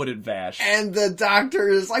Wolfwood and Vash. And the doctor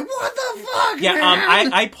is like, what the fuck, Yeah,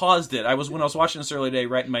 man? I paused it. When I was watching this earlier today,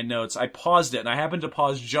 writing my notes, I paused it, and I happened to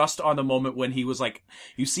pause just on the moment when he was like,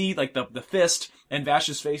 you see, like, the fist, and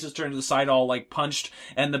Vash's face is turned to the side all, like, punched,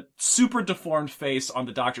 and the super deformed face on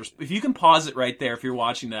the doctor's. If you can pause it right there if you're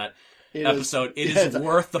watching that episode, it is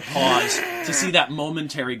worth the pause to see that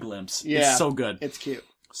momentary glimpse. Yeah. It's so good. It's cute.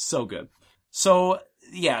 So good. So,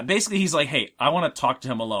 yeah, basically he's like, hey, I want to talk to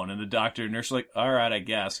him alone. And the doctor and nurse are like, all right, I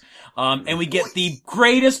guess. And we get the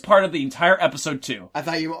greatest part of the entire episode too. I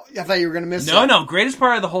thought you were gonna miss it. No, greatest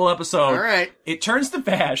part of the whole episode. All right. It turns to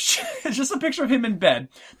Vash. It's just a picture of him in bed.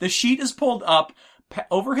 The sheet is pulled up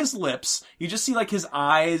over his lips. You just see like his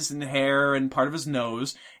eyes and hair and part of his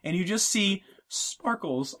nose. And you just see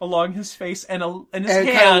sparkles along his face and his And hand.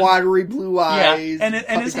 kind of watery blue Yeah, eyes. and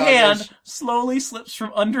his puppy hand goggles. slowly slips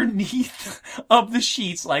from underneath of the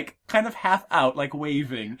sheets, like kind of half out, like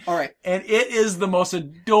waving. All right. And it is the most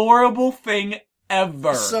adorable thing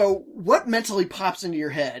ever. So, what mentally pops into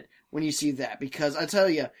your head when you see that? Because I tell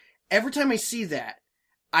you, every time I see that,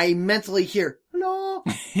 I mentally hear, hello.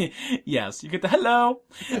 Yes, you get the hello.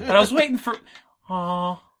 And I was waiting for...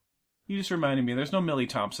 Aw, you just reminded me, there's no Millie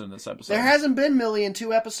Thompson in this episode. There hasn't been Millie in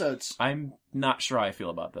 2 episodes. I'm not sure how I feel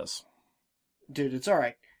about this. Dude, it's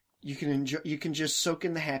alright. You can just soak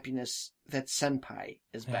in the happiness that Senpai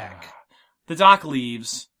is back. The doc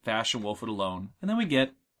leaves, Vash and Wolfwood alone, and then we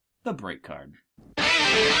get the break card.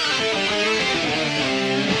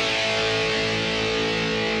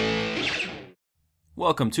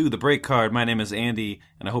 Welcome to the break card. My name is Andy,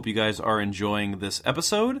 and I hope you guys are enjoying this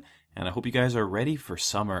episode, and I hope you guys are ready for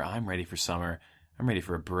summer. I'm ready for summer. I'm ready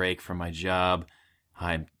for a break from my job.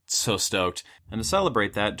 I'm so stoked. And to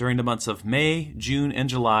celebrate that, during the months of May, June, and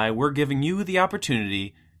July, we're giving you the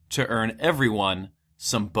opportunity to earn everyone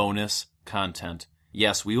some bonus content.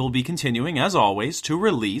 Yes, we will be continuing, as always, to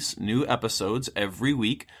release new episodes every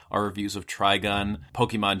week, our reviews of Trigun,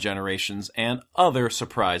 Pokemon Generations, and other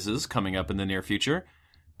surprises coming up in the near future.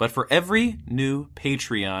 But for every new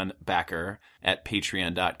Patreon backer at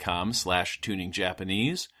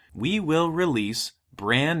patreon.com/tuningjapanese, we will release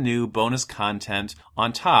brand new bonus content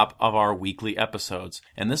on top of our weekly episodes.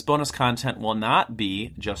 And this bonus content will not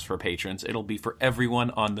be just for patrons. It'll be for everyone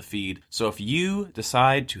on the feed. So if you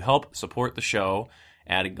decide to help support the show,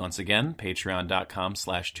 adding once again,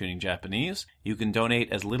 patreon.com/tuningjapanese, you can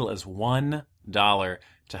donate as little as $1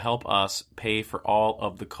 to help us pay for all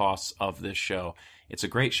of the costs of this show. It's a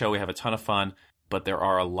great show. We have a ton of fun, but there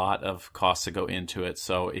are a lot of costs to go into it.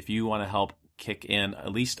 So if you want to help kick in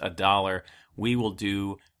at least $1, we will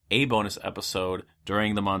do a bonus episode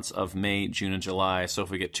during the months of May, June, and July. So if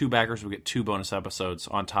we get 2 backers, we get 2 bonus episodes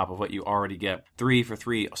on top of what you already get. 3 for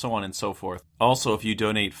 3, so on and so forth. Also, if you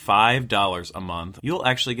donate $5 a month, you'll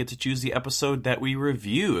actually get to choose the episode that we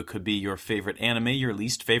review. It could be your favorite anime, your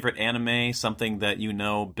least favorite anime, something that you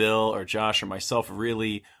know Bill or Josh or myself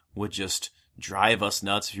really would just drive us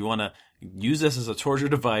nuts. If you want to use this as a torture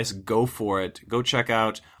device, go for it. Go check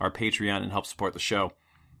out our Patreon and help support the show.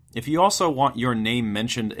 If you also want your name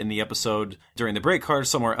mentioned in the episode during the break card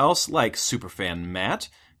somewhere else, like Superfan Matt,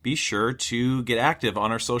 be sure to get active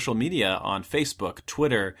on our social media on Facebook,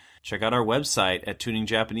 Twitter. Check out our website at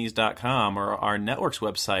tuningjapanese.com or our network's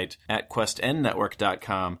website at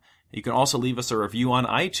questnnetwork.com. You can also leave us a review on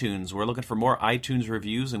iTunes. We're looking for more iTunes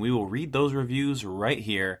reviews, and we will read those reviews right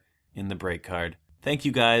here in the break card. Thank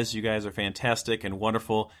you guys. You guys are fantastic and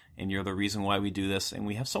wonderful, and you're the reason why we do this, and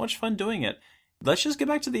we have so much fun doing it. Let's just get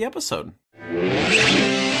back to the episode.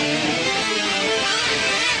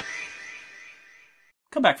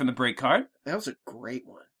 Come back from the break card. That was a great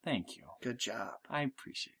one. Thank you. Good job. I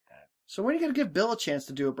appreciate that. So when are you going to give Bill a chance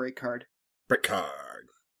to do a break card? Break card.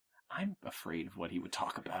 I'm afraid of what he would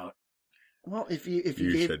talk about. Well, if you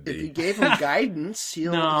should be. gave him guidance,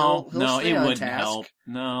 he'll stay it on wouldn't task. help.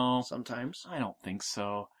 No, Sometimes. I don't think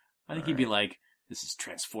so. I think he'd be like, "This is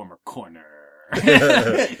Transformer Corner,"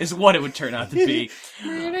 is what it would turn out to be.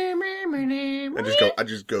 I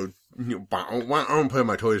just go, I don't play with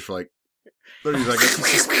my toys for like 30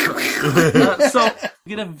 seconds. So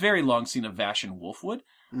we get a very long scene of Vash and Wolfwood.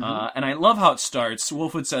 And I love how it starts.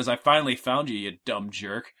 Wolfwood says, "I finally found you, you dumb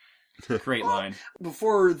jerk." Great line.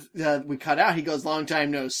 Before we cut out, he goes, "Long time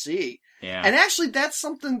no see." Yeah. And actually, that's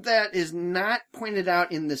something that is not pointed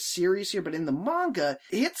out in the series here, but in the manga,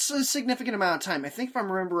 it's a significant amount of time. I think if I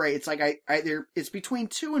remember right, it's like it's between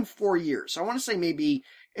 2 and 4 years. So I want to say maybe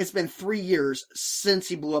it's been 3 years since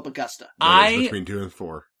he blew up Augusta. Between 2 and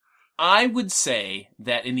 4. I would say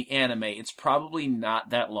that in the anime, it's probably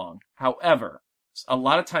not that long. However, a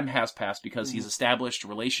lot of time has passed because he's established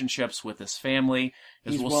relationships with his family,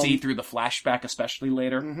 as we'll see through the flashback, especially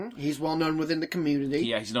later. He's well known within the community.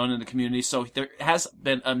 Yeah, he's known in the community, so there has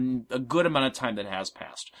been a good amount of time that has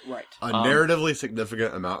passed. Right. A narratively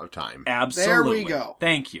significant amount of time. Absolutely. There we go.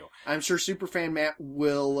 Thank you. I'm sure Superfan Matt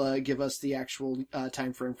will give us the actual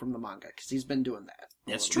time frame from the manga, because he's been doing that.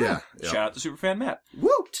 That's true. Yeah. Shout out to Superfan Matt.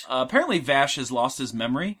 Woot! Apparently Vash has lost his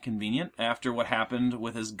memory, convenient, after what happened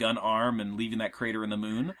with his gun arm and leaving that crater in the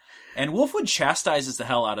moon. And Wolfwood chastises the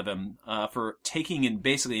hell out of him for taking in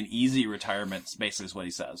basically an easy retirement, basically is what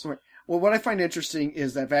he says. Right. Well, what I find interesting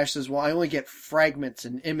is that Vash says, "Well, I only get fragments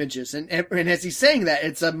and images." And as he's saying that,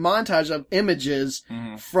 it's a montage of images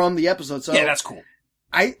from the episode. So yeah, that's cool.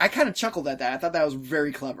 I kind of chuckled at that. I thought that was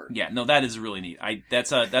very clever. Yeah, no, that is really neat.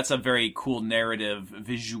 That's a very cool narrative,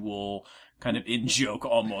 visual, kind of in-joke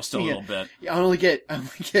almost a little bit. I only get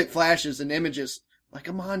flashes and images. Like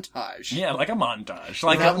a montage. Yeah, like a montage.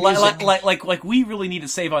 Like we really need to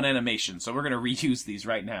save on animation, so we're going to reuse these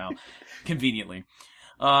right now, conveniently.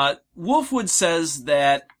 Wolfwood says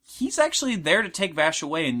that he's actually there to take Vash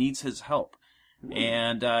away and needs his help.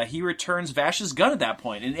 And he returns Vash's gun at that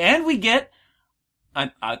point. And we get... I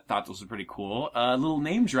thought this was pretty cool. A little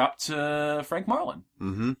name drop to Frank Marlin.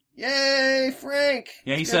 Mm-hmm. Yay, Frank!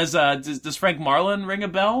 Yeah, he says, does Frank Marlin ring a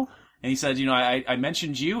bell? And he said, I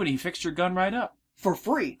mentioned you, and he fixed your gun right up. For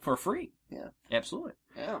free. For free. Yeah. Absolutely.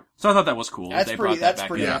 Yeah. So I thought that was cool. That's brought that back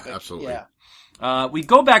pretty in. epic. Yeah, absolutely. Yeah. We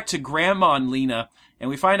go back to Grandma and Lena, and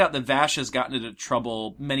we find out that Vash has gotten into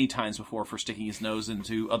trouble many times before for sticking his nose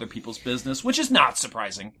into other people's business, which is not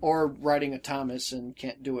surprising. Or riding a Thomas and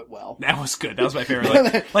can't do it well. That was good. That was my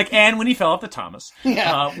favorite. Like Anne when he fell off the Thomas.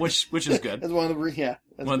 Yeah. Which is good. That's one of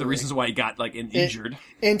the reasons why he got injured.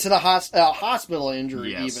 Into the hospital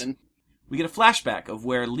injury, Yes. even. We get a flashback of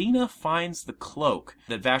where Lena finds the cloak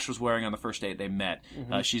that Vash was wearing on the first day they met.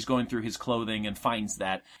 She's going through his clothing and finds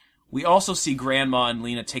that. We also see Grandma and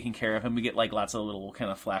Lena taking care of him. We get like lots of little kind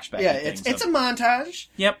of flashback. Yeah, things it's a montage.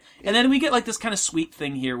 Yep. And then we get like this kind of sweet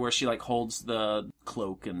thing here where she like holds the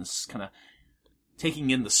cloak and is kind of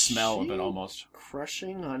taking in the smell of it almost.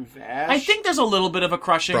 Crushing on Vash. I think there's a little bit of a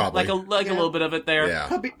crushing, Probably. a little bit of it there.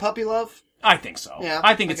 Yeah. Puppy love? I think so. Yeah.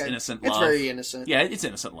 I think it's okay. innocent love. It's very innocent. Yeah, it's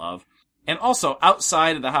innocent love. And also,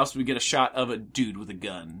 outside of the house, we get a shot of a dude with a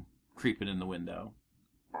gun creeping in the window.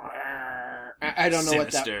 I don't know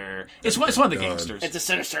Sinister. It's one of the gangsters. It's a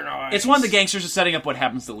sinister noise. It's one of the gangsters is setting up what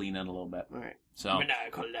happens to Lena in a little bit. All right. So,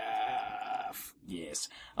 Maniacal laugh. yes.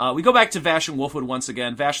 We go back to Vash and Wolfwood once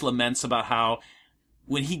again. Vash laments about how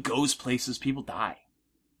when he goes places, people die.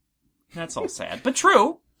 That's all sad. But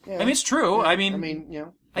true. Yeah. I mean, it's true. Yeah. I mean, you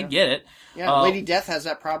know. I get it. Yeah, Lady Death has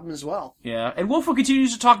that problem as well. Yeah, and Wolfwood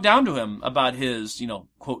continues to talk down to him about his,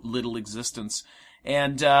 quote, little existence.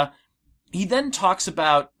 And he then talks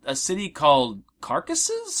about a city called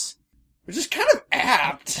Carcasses? Which is kind of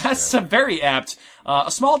apt. That's very apt. A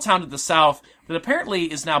small town to the south that apparently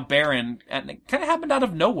is now barren, and it kind of happened out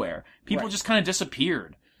of nowhere. People just kind of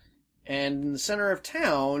disappeared. And in the center of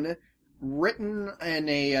town, written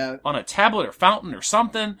in on a tablet or fountain or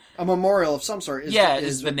something. a memorial of some sort.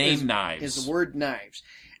 Is the name Knives. Is the word Knives.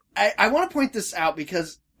 I want to point this out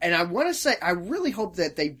because, and I want to say, I really hope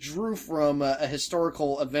that they drew from a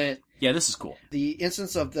historical event. Yeah, this is cool. The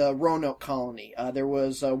instance of the Roanoke colony. There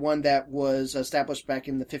was one that was established back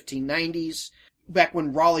in the 1590s, back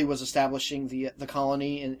when Raleigh was establishing the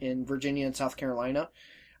colony in Virginia and South Carolina.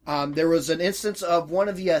 There was an instance of one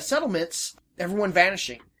of the settlements, everyone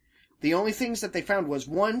vanishing. The only things that they found was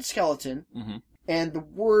one skeleton and the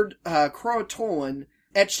word Croatoan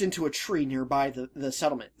etched into a tree nearby the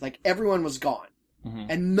settlement. Like, everyone was gone.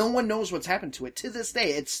 And no one knows what's happened to it. To this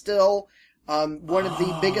day, it's still one of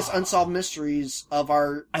the biggest unsolved mysteries of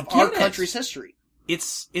our country's history.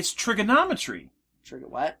 It's trigonometry.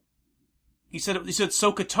 What? You said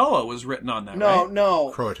SOHCAHTOA was written on that, No, right?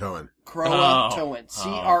 no. Croatoan. Croatoan.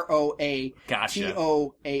 Croatoan.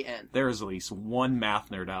 Gotcha. There is at least one math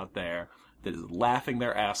nerd out there that is laughing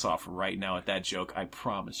their ass off right now at that joke, I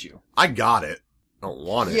promise you. I got it. I don't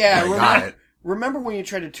want it. Yeah, but I got it. Remember when you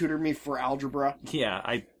tried to tutor me for algebra? Yeah,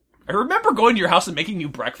 I remember going to your house and making you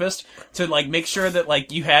breakfast to, like, make sure that,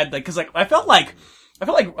 like, you had, like, cause, like, I felt like,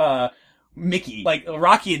 Mickey, like, a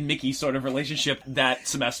Rocky and Mickey sort of relationship that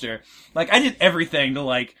semester. Like, I did everything to,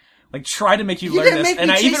 like, try to make you learn this. And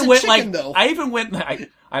I even went,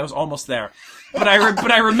 I was almost there. But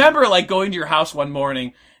I remember, like, going to your house one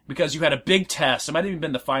morning because you had a big test. It might have even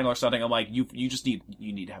been the final or something. I'm like, you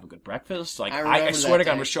need to have a good breakfast. Like, I swear to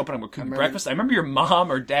God, I'm going to show up and I'm going to cook you breakfast. I remember your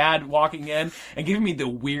mom or dad walking in and giving me the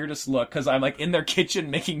weirdest look because I'm, like, in their kitchen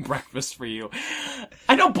making breakfast for you.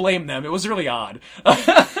 I don't blame them. It was really odd.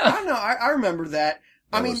 I don't know. I remember that.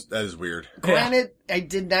 That is weird. Granted, I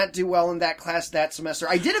did not do well in that class that semester.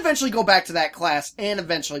 I did eventually go back to that class and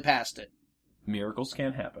eventually passed it. Miracles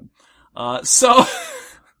can happen.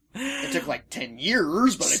 It took like 10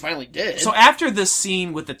 years, but I finally did. So after this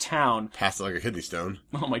scene with the town... Passed it like a kidney stone.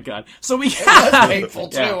 Oh my God. So we... It was painful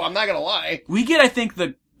too, yeah. I'm not gonna lie. We get, I think,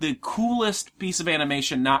 the coolest piece of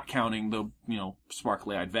animation, not counting the,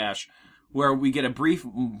 sparkly-eyed Vash, where we get a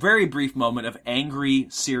very brief moment of angry,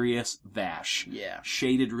 serious Vash. Yeah.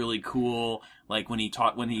 Shaded really cool. Like when he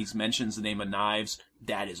mentions the name of Knives,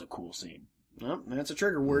 that is a cool scene. Well, that's a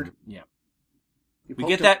trigger word. Yeah. We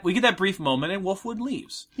get that brief moment and Wolfwood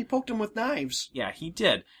leaves. He poked him with knives. Yeah, he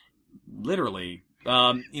did. Literally.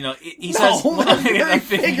 He says... Very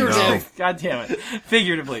figurative. God damn it.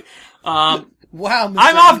 Figuratively. Wow, Mr.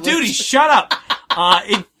 I'm off English. duty. Shut up.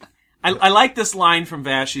 I like this line from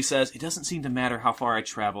Vash. He says, "It doesn't seem to matter how far I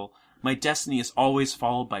travel. My destiny is always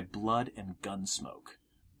followed by blood and gun smoke."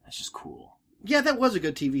 That's just cool. Yeah, that was a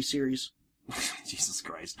good TV series. Jesus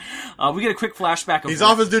Christ. We get a quick flashback of... He's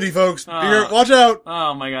off his duty, folks. Watch out.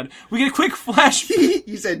 Oh my God. We get a quick flash...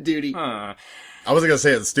 He said duty. I wasn't going to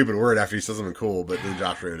say it's a stupid word after he said something cool, but then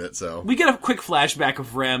Josh ruined it, so... We get a quick flashback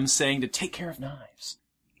of Rem saying to take care of Knives.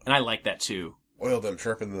 And I like that too. Oil them,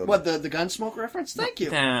 sharpen them. What, the Gunsmoke reference? Thank you.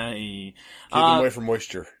 Keep them away from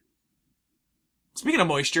moisture. Speaking of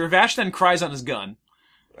moisture, Vash then cries on his gun.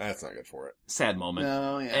 That's not good for it. Sad moment.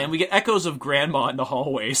 No, yeah. And we get echoes of Grandma in the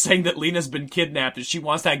hallway saying that Lena's been kidnapped and she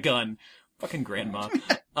wants that gun. Fucking Grandma.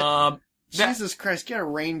 Jesus Christ, get a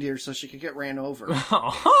reindeer so she could get ran over.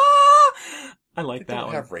 I like that one.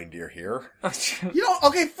 We don't have reindeer here.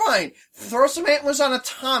 Okay, fine. Throw some antlers on a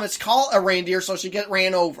Thomas, call a reindeer so she get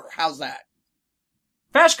ran over. How's that?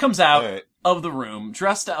 Vash comes out of the room,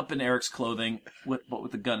 dressed up in Eric's clothing, but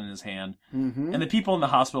with a gun in his hand. Mm-hmm. And the people in the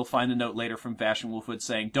hospital find a note later from Vash and Wolfwood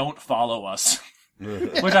saying, "Don't follow us."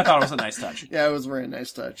 Which I thought was a nice touch. Yeah, it was a very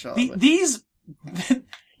nice touch. These... okay,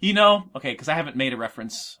 because I haven't made a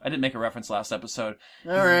reference. I didn't make a reference last episode.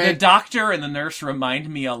 All right. The doctor and the nurse remind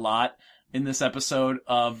me a lot in this episode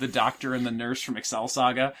of the doctor and the nurse from Excel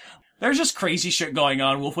Saga. There's just crazy shit going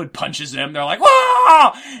on. Wolfwood punches him. They're like,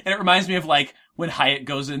 "Whoa!" And it reminds me of, like, when Hyatt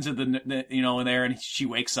goes into the in there and she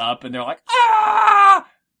wakes up and they're like, "Ah!"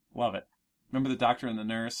 Love it. Remember the doctor and the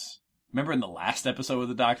nurse? Remember in the last episode with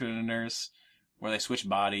the doctor and the nurse where they switch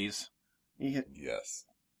bodies? Yes.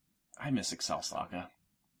 I miss Excel Saga.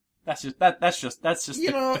 That's just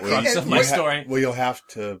the crux of my story. Well, you'll have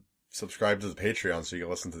to subscribe to the Patreon so you can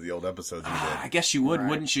listen to the old episodes you did. I guess you would, Right.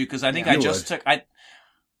 wouldn't you? Because I think Yeah, I just took...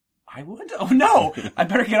 I would? Oh, no! I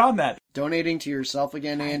better get on that. Donating to yourself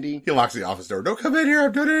again, Andy. He locks the office door. "Don't come in here.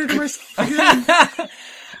 I'm donating to myself again."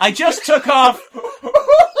 I just took off...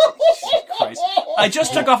 Christ. I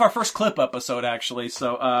just took off our first clip episode, actually.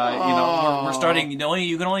 So, we're starting...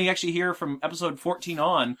 You can only actually hear from episode 14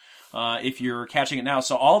 on, if you're catching it now.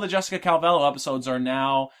 So all the Jessica Calvello episodes are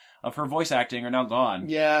now... of her voice acting are now gone.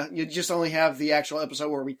 Yeah, you just only have the actual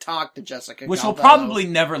episode where we talk to Jessica Which Calvello. will probably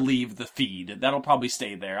never leave the feed. That'll probably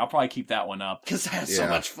stay there. I'll probably keep that one up. Because that's so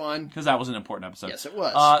much fun. Because that was an important episode. Yes, it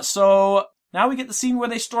was. So now we get the scene where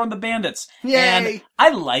they storm the bandits. Yay! And I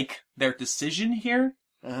like their decision here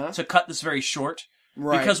Uh-huh. to cut this very short.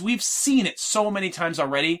 Right. Because we've seen it so many times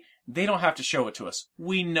already. They don't have to show it to us.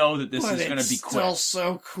 We know that this is going to be quick. Still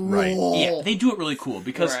so cool. Right. Yeah, they do it really cool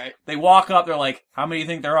because Right. they walk up, they're like, "How many do you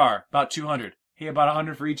think there are?" "About 200. Hey, about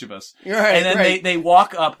 100 for each of us." Right, and then right. they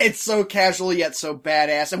walk up. It's so casual yet so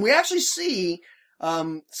badass. And we actually see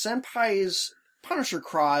Senpai's Punisher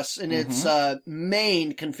cross in its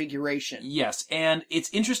main configuration. Yes, and it's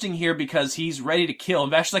interesting here because he's ready to kill.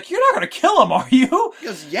 And Vash is like, "You're not going to kill him, are you?" He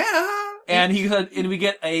goes, "Yeah." And and we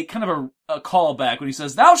get a kind of a callback when he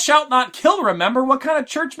says, "Thou shalt not kill, remember? What kind of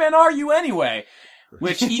churchman are you anyway?"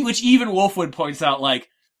 Which even Wolfwood points out, like,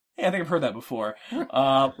 hey, I think I've heard that before.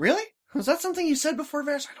 Really? Was that something you said before,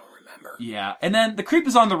 Vash? I don't remember. Yeah. And then the creep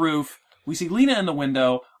is on the roof. We see Lena in the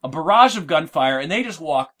window, a barrage of gunfire, and they just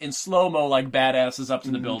walk in slow-mo like badasses up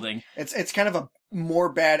to the building. It's kind of a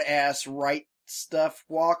more badass right stuff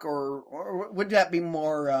walk, or would that be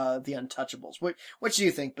more the Untouchables? What do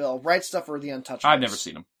you think, Bill? Right stuff or the Untouchables? I've never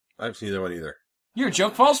seen them. I haven't seen either one either. Your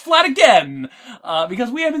joke falls flat again,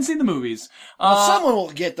 because we haven't seen the movies. Well, someone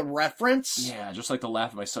will get the reference. Yeah, just like the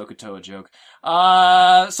laugh at my Sokotoa joke.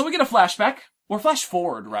 So we get a flashback, or flash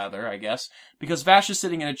forward, rather, I guess, because Vash is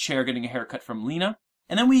sitting in a chair getting a haircut from Lena.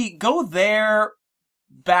 And then we go there,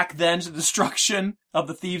 back then, to the destruction of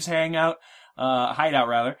the thieves' hideout,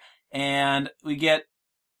 rather. And we get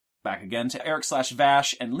back again to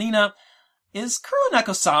Eric/Vash and Lena. Is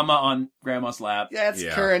Kuroneko-sama on Grandma's lap? That's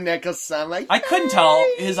Kuroneko-sama. I couldn't tell.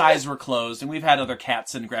 His eyes were closed, and we've had other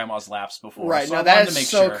cats in Grandma's laps before. Right, so now I that wanted is to make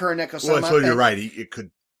so sure. Kuroneko-sama. Well, so you're right. It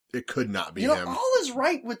could not be him. All is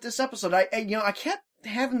right with this episode. I kept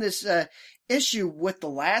having this issue with the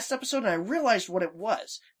last episode, and I realized what it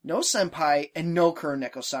was. No Senpai and no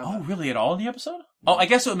Kuroneko-sama. Oh, really? At all in the episode? Oh, I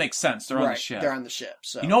guess it would make sense. They're on the ship. They're on the ship.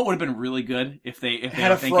 So you know what would have been really good if they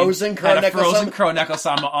had a frozen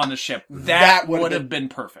Kuroneko-sama on the ship. That would have been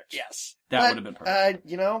perfect. Yes, that would have been perfect.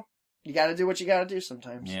 You got to do what you got to do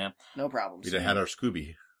sometimes. Yeah, no problems. We'd have had our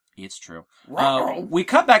Scooby. It's true. We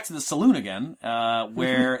cut back to the saloon again,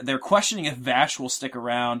 where they're questioning if Vash will stick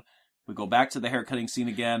around. We go back to the haircutting scene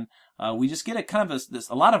again. We just get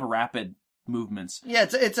a lot of rapid movements. Yeah,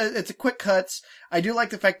 it's a quick cuts. I do like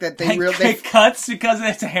the fact that they quick cuts because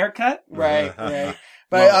it's a haircut. Right.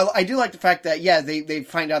 But I do like the fact that they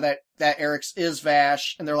find out that Eric's is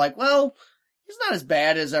Vash, and they're like, well, he's not as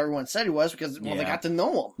bad as everyone said he was because they got to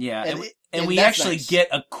know him. Yeah, and we actually get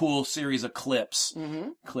a cool series of clips,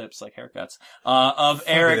 clips like haircuts, of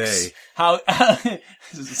Eric's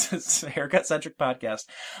it's a haircut centric podcast.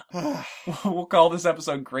 We'll call this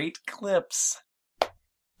episode "Great Clips."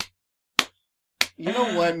 You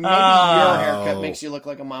know what? Maybe your haircut makes you look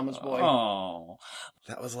like a mama's boy. Oh.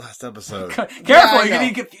 That was last episode. Careful, you're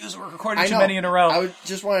getting confused. We're recording too many in a row. I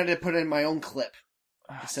just wanted to put in my own clip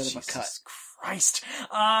instead of a cut. Christ.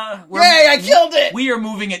 Yay, I killed it! We are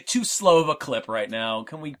moving at too slow of a clip right now.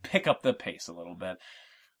 Can we pick up the pace a little bit?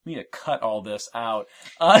 We need to cut all this out.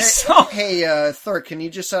 Hey, Thor, can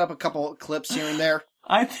you just set up a couple clips here and there?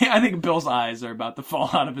 I think Bill's eyes are about to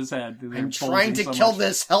fall out of his head. I'm trying to kill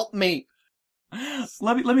this. Help me.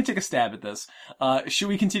 Let me take a stab at this. Should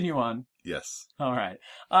we continue on? Yes. All right.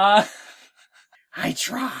 I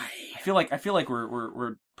try. I feel like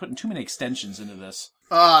we're putting too many extensions into this.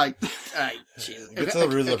 Get to the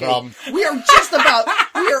root of the problem. We are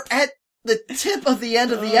at the tip of the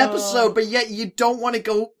end of the episode, but yet you don't want to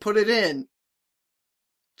go put it in.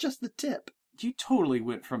 Just the tip. You totally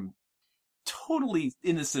went from totally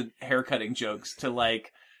innocent haircutting jokes to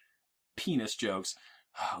like penis jokes.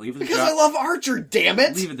 Leave it to because Josh. I love Archer, damn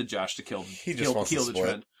it! Leave it to Josh to kill the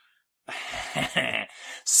trend.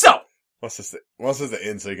 So what's this the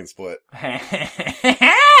end so you can split?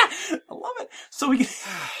 I love it. So we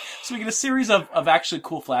get a series of actually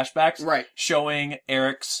cool flashbacks, right? Showing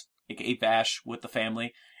Eric's, aka Vash, with the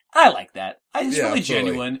family. I like that. It's really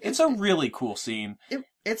genuine. It's a really cool scene.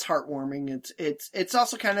 It's heartwarming. It's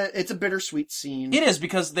also it's a bittersweet scene. It is,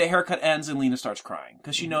 because the haircut ends and Lena starts crying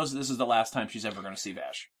because she knows that this is the last time she's ever going to see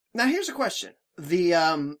Vash. Now here's a question: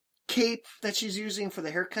 the cape that she's using for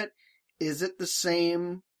the haircut, is it the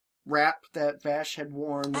same wrap that Vash had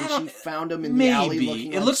worn when she found him in the alley?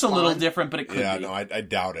 Looking it looks a little different, but it could be. Yeah, no, I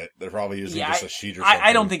doubt it. They're probably using just a sheet or something.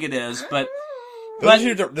 I don't think it is, but.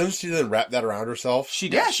 Doesn't she then wrap that around herself? She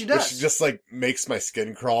does. Yeah, she does. Which just makes my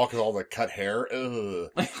skin crawl because all the cut hair.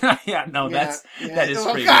 Ugh. That is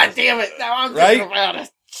pretty God damn it! Now I'm thinking about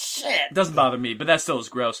it. Shit. It doesn't bother me, but that still is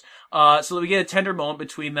gross. So we get a tender moment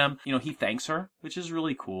between them. He thanks her, which is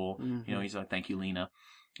really cool. Mm-hmm. He's like, "Thank you, Lena."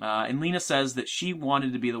 And Lena says that she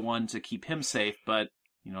wanted to be the one to keep him safe, but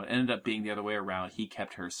it ended up being the other way around. He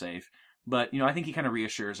kept her safe. But, I think he kind of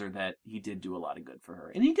reassures her that he did do a lot of good for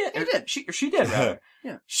her. And he did. She did, rather.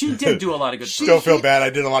 Yeah. She did do a lot of good for her. Don't feel bad.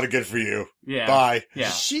 I did a lot of good for you. Yeah. Bye.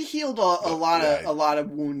 Yeah. She healed a lot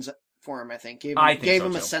of wounds for him, I think. Gave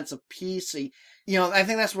him a sense of peace. I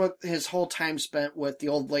think that's what his whole time spent with the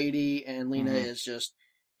old lady and Lena is just,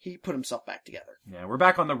 he put himself back together. Yeah, we're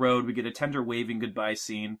back on the road. We get a tender waving goodbye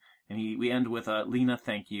scene. And we end with Lena,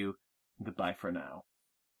 thank you. Goodbye for now.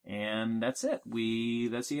 And that's it.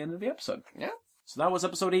 That's the end of the episode. Yeah. So that was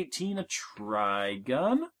episode 18 of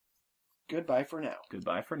Trigun. Goodbye for now.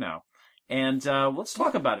 Goodbye for now. And let's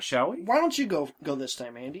talk about it, shall we? Why don't you go this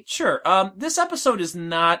time, Andy? Sure. This episode is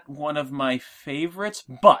not one of my favorites,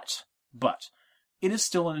 but it is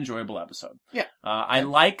still an enjoyable episode. Yeah. I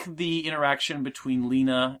like the interaction between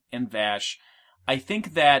Lena and Vash. I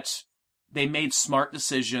think that they made smart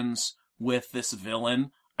decisions with this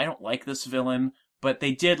villain. I don't like this villain, but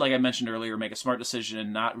they did, like I mentioned earlier, make a smart decision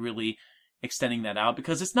and not really extending that out,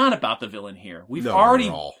 because it's not about the villain here. We've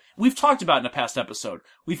talked about it in a past episode.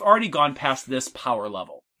 We've already gone past this power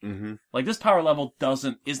level. Mm-hmm. Like, this power level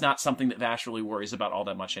is not something that Vash really worries about all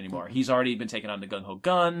that much anymore. He's already been taken on to gung-ho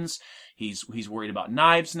guns. He's worried about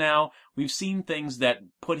knives now. We've seen things that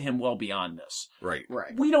put him well beyond this. Right.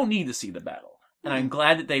 We don't need to see the battle. And I'm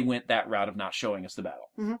glad that they went that route of not showing us the battle.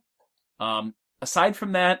 Mm-hmm. Aside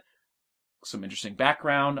from that, some interesting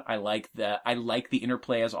background. I like the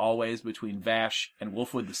interplay, as always, between Vash and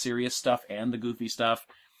Wolfwood, the serious stuff and the goofy stuff.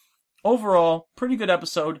 Overall, pretty good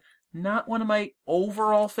episode. Not one of my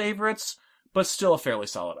overall favorites, but still a fairly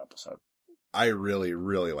solid episode. I really,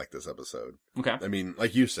 really like this episode. Okay. I mean,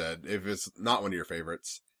 like you said, if it's not one of your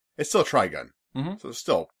favorites, it's still Trigun. Mm-hmm. So it's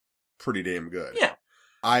still pretty damn good. Yeah.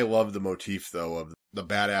 I love the motif, though, of the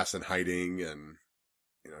badass in hiding, and,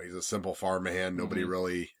 you know, he's a simple farm man, nobody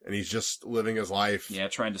really, and he's just living his life. Yeah,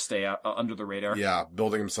 trying to stay out, under the radar. Yeah,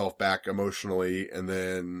 building himself back emotionally, and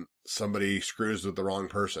then somebody screws with the wrong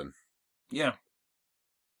person. Yeah.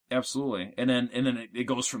 Absolutely. And then it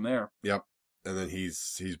goes from there. Yep. And then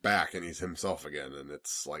he's back and he's himself again, and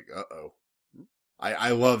it's like, uh-oh.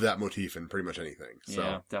 I love that motif in pretty much anything. So.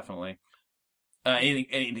 Yeah, definitely.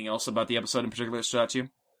 Anything else about the episode in particular that stood out to you?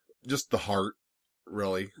 Just the heart,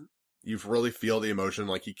 really. You really feel the emotion,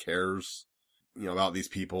 like he cares, you know, about these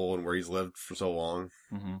people and where he's lived for so long.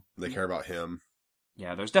 Mm-hmm. They care about him.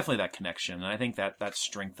 Yeah, there's definitely that connection, and I think that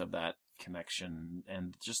strength of that connection,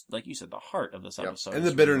 and just like you said, the heart of this episode, and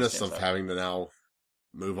the bitterness of having to now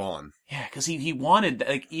move on. Yeah, because he wanted,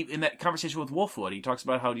 like, in that conversation with Wolfwood, he talks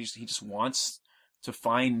about how he just wants to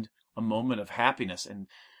find a moment of happiness, and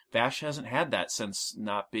Vash hasn't had that since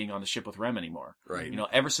not being on the ship with Rem anymore. Right. You know,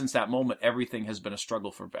 ever since that moment, everything has been a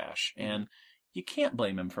struggle for Vash, and you can't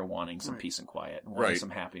blame him for wanting some peace and quiet, and wanting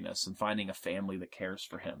some happiness, and finding a family that cares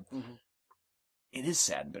for him. Mm-hmm. It is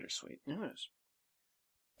sad and bittersweet. It is.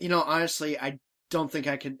 You know, honestly, I don't think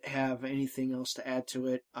I could have anything else to add to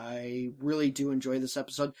it. I really do enjoy this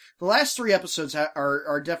episode. The last 3 episodes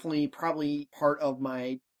are definitely probably part of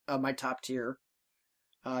my top tier,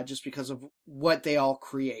 just because of what they all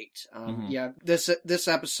create. Yeah, this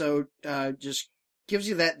episode just gives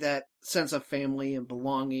you that sense of family and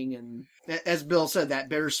belonging, and, as Bill said, that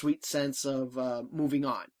bittersweet sense of moving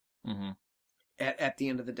on. Mm-hmm. At the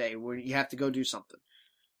end of the day, where you have to go do something.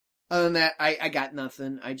 Other than that, I got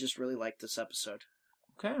nothing. I just really liked this episode.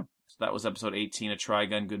 Okay. So that was episode 18 of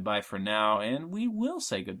Trigun. Goodbye for now. And we will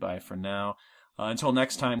say goodbye for now. Until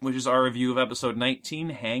next time, which is our review of episode 19,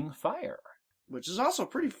 Hang Fire. Which is also a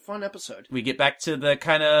pretty fun episode. We get back to the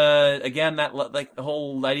kind of, again, that like the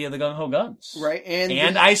whole idea of the gung-ho guns. Right.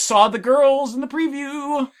 And I saw the girls in the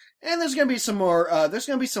preview. And there's going to be some more, there's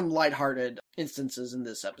going to be some lighthearted instances in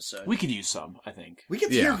this episode. We could use some, I think. We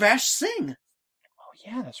get to hear Vash sing. Oh,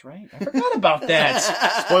 yeah, that's right. I forgot about that.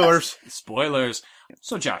 Spoilers.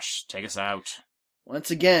 So, Josh, take us out.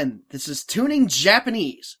 Once again, this is Tuning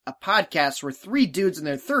Japanese, a podcast where 3 dudes in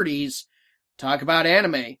their 30s talk about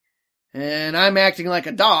anime. And I'm acting like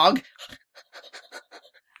a dog.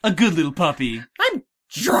 A good little puppy. I'm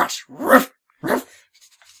Josh. Ruff, ruff.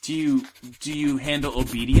 Do you handle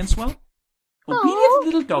obedience well? Obedient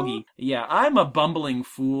little doggy. Yeah, I'm a bumbling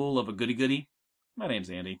fool of a goody-goody. My name's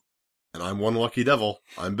Andy. And I'm one lucky devil.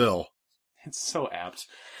 I'm Bill. It's so apt.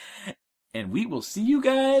 And we will see you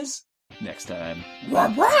guys next time.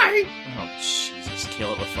 Right. Oh, Jesus.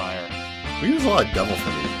 Kill it with fire. We use a lot of devil for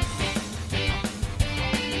me.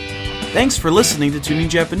 Thanks for listening to Tuning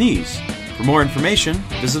Japanese. For more information,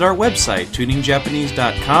 visit our website,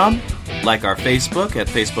 tuningjapanese.com, like our Facebook at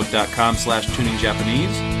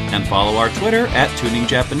facebook.com/tuningjapanese, and follow our Twitter at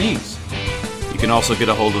tuningjapanese. You can also get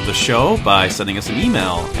a hold of the show by sending us an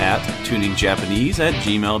email at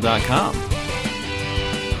tuningjapanese@gmail.com.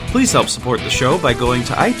 Please help support the show by going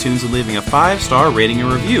to iTunes and leaving a 5-star rating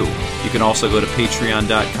and review. You can also go to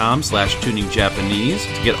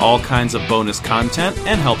patreon.com/tuningjapanese to get all kinds of bonus content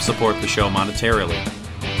and help support the show monetarily.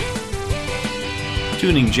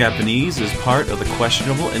 Tuning Japanese is part of the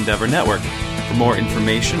Questionable Endeavor Network. For more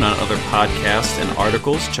information on other podcasts and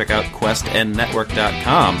articles, check out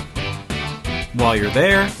questnnetwork.com. While you're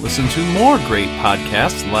there, listen to more great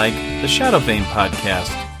podcasts like the Shadow Vein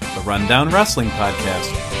Podcast, the Rundown Wrestling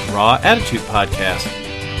Podcast, Raw Attitude Podcast,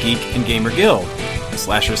 Geek and Gamer Guild,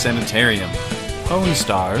 Slasher Sanitarium, Pwn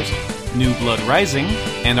Stars, New Blood Rising,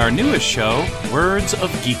 and our newest show, Words of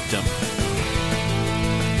Geekdom.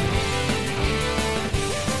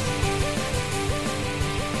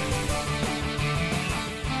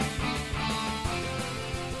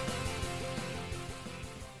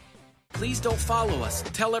 Please don't follow us.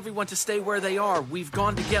 Tell everyone to stay where they are. We've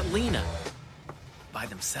gone to get Lena. By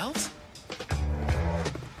themselves?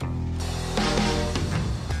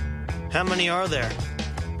 How many are there?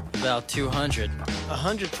 About 200.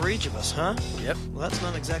 100 for each of us, huh? Yep. Well, that's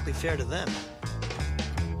not exactly fair to them.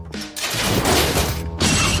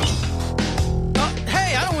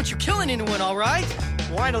 Hey, I don't want you killing anyone, all right?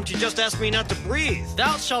 Why don't you just ask me not to breathe?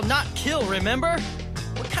 Thou shalt not kill, remember?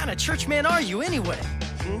 What kind of churchman are you, anyway?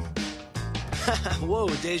 Whoa,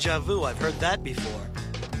 deja vu, I've heard that before.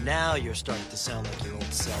 Now you're starting to sound like your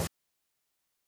old self.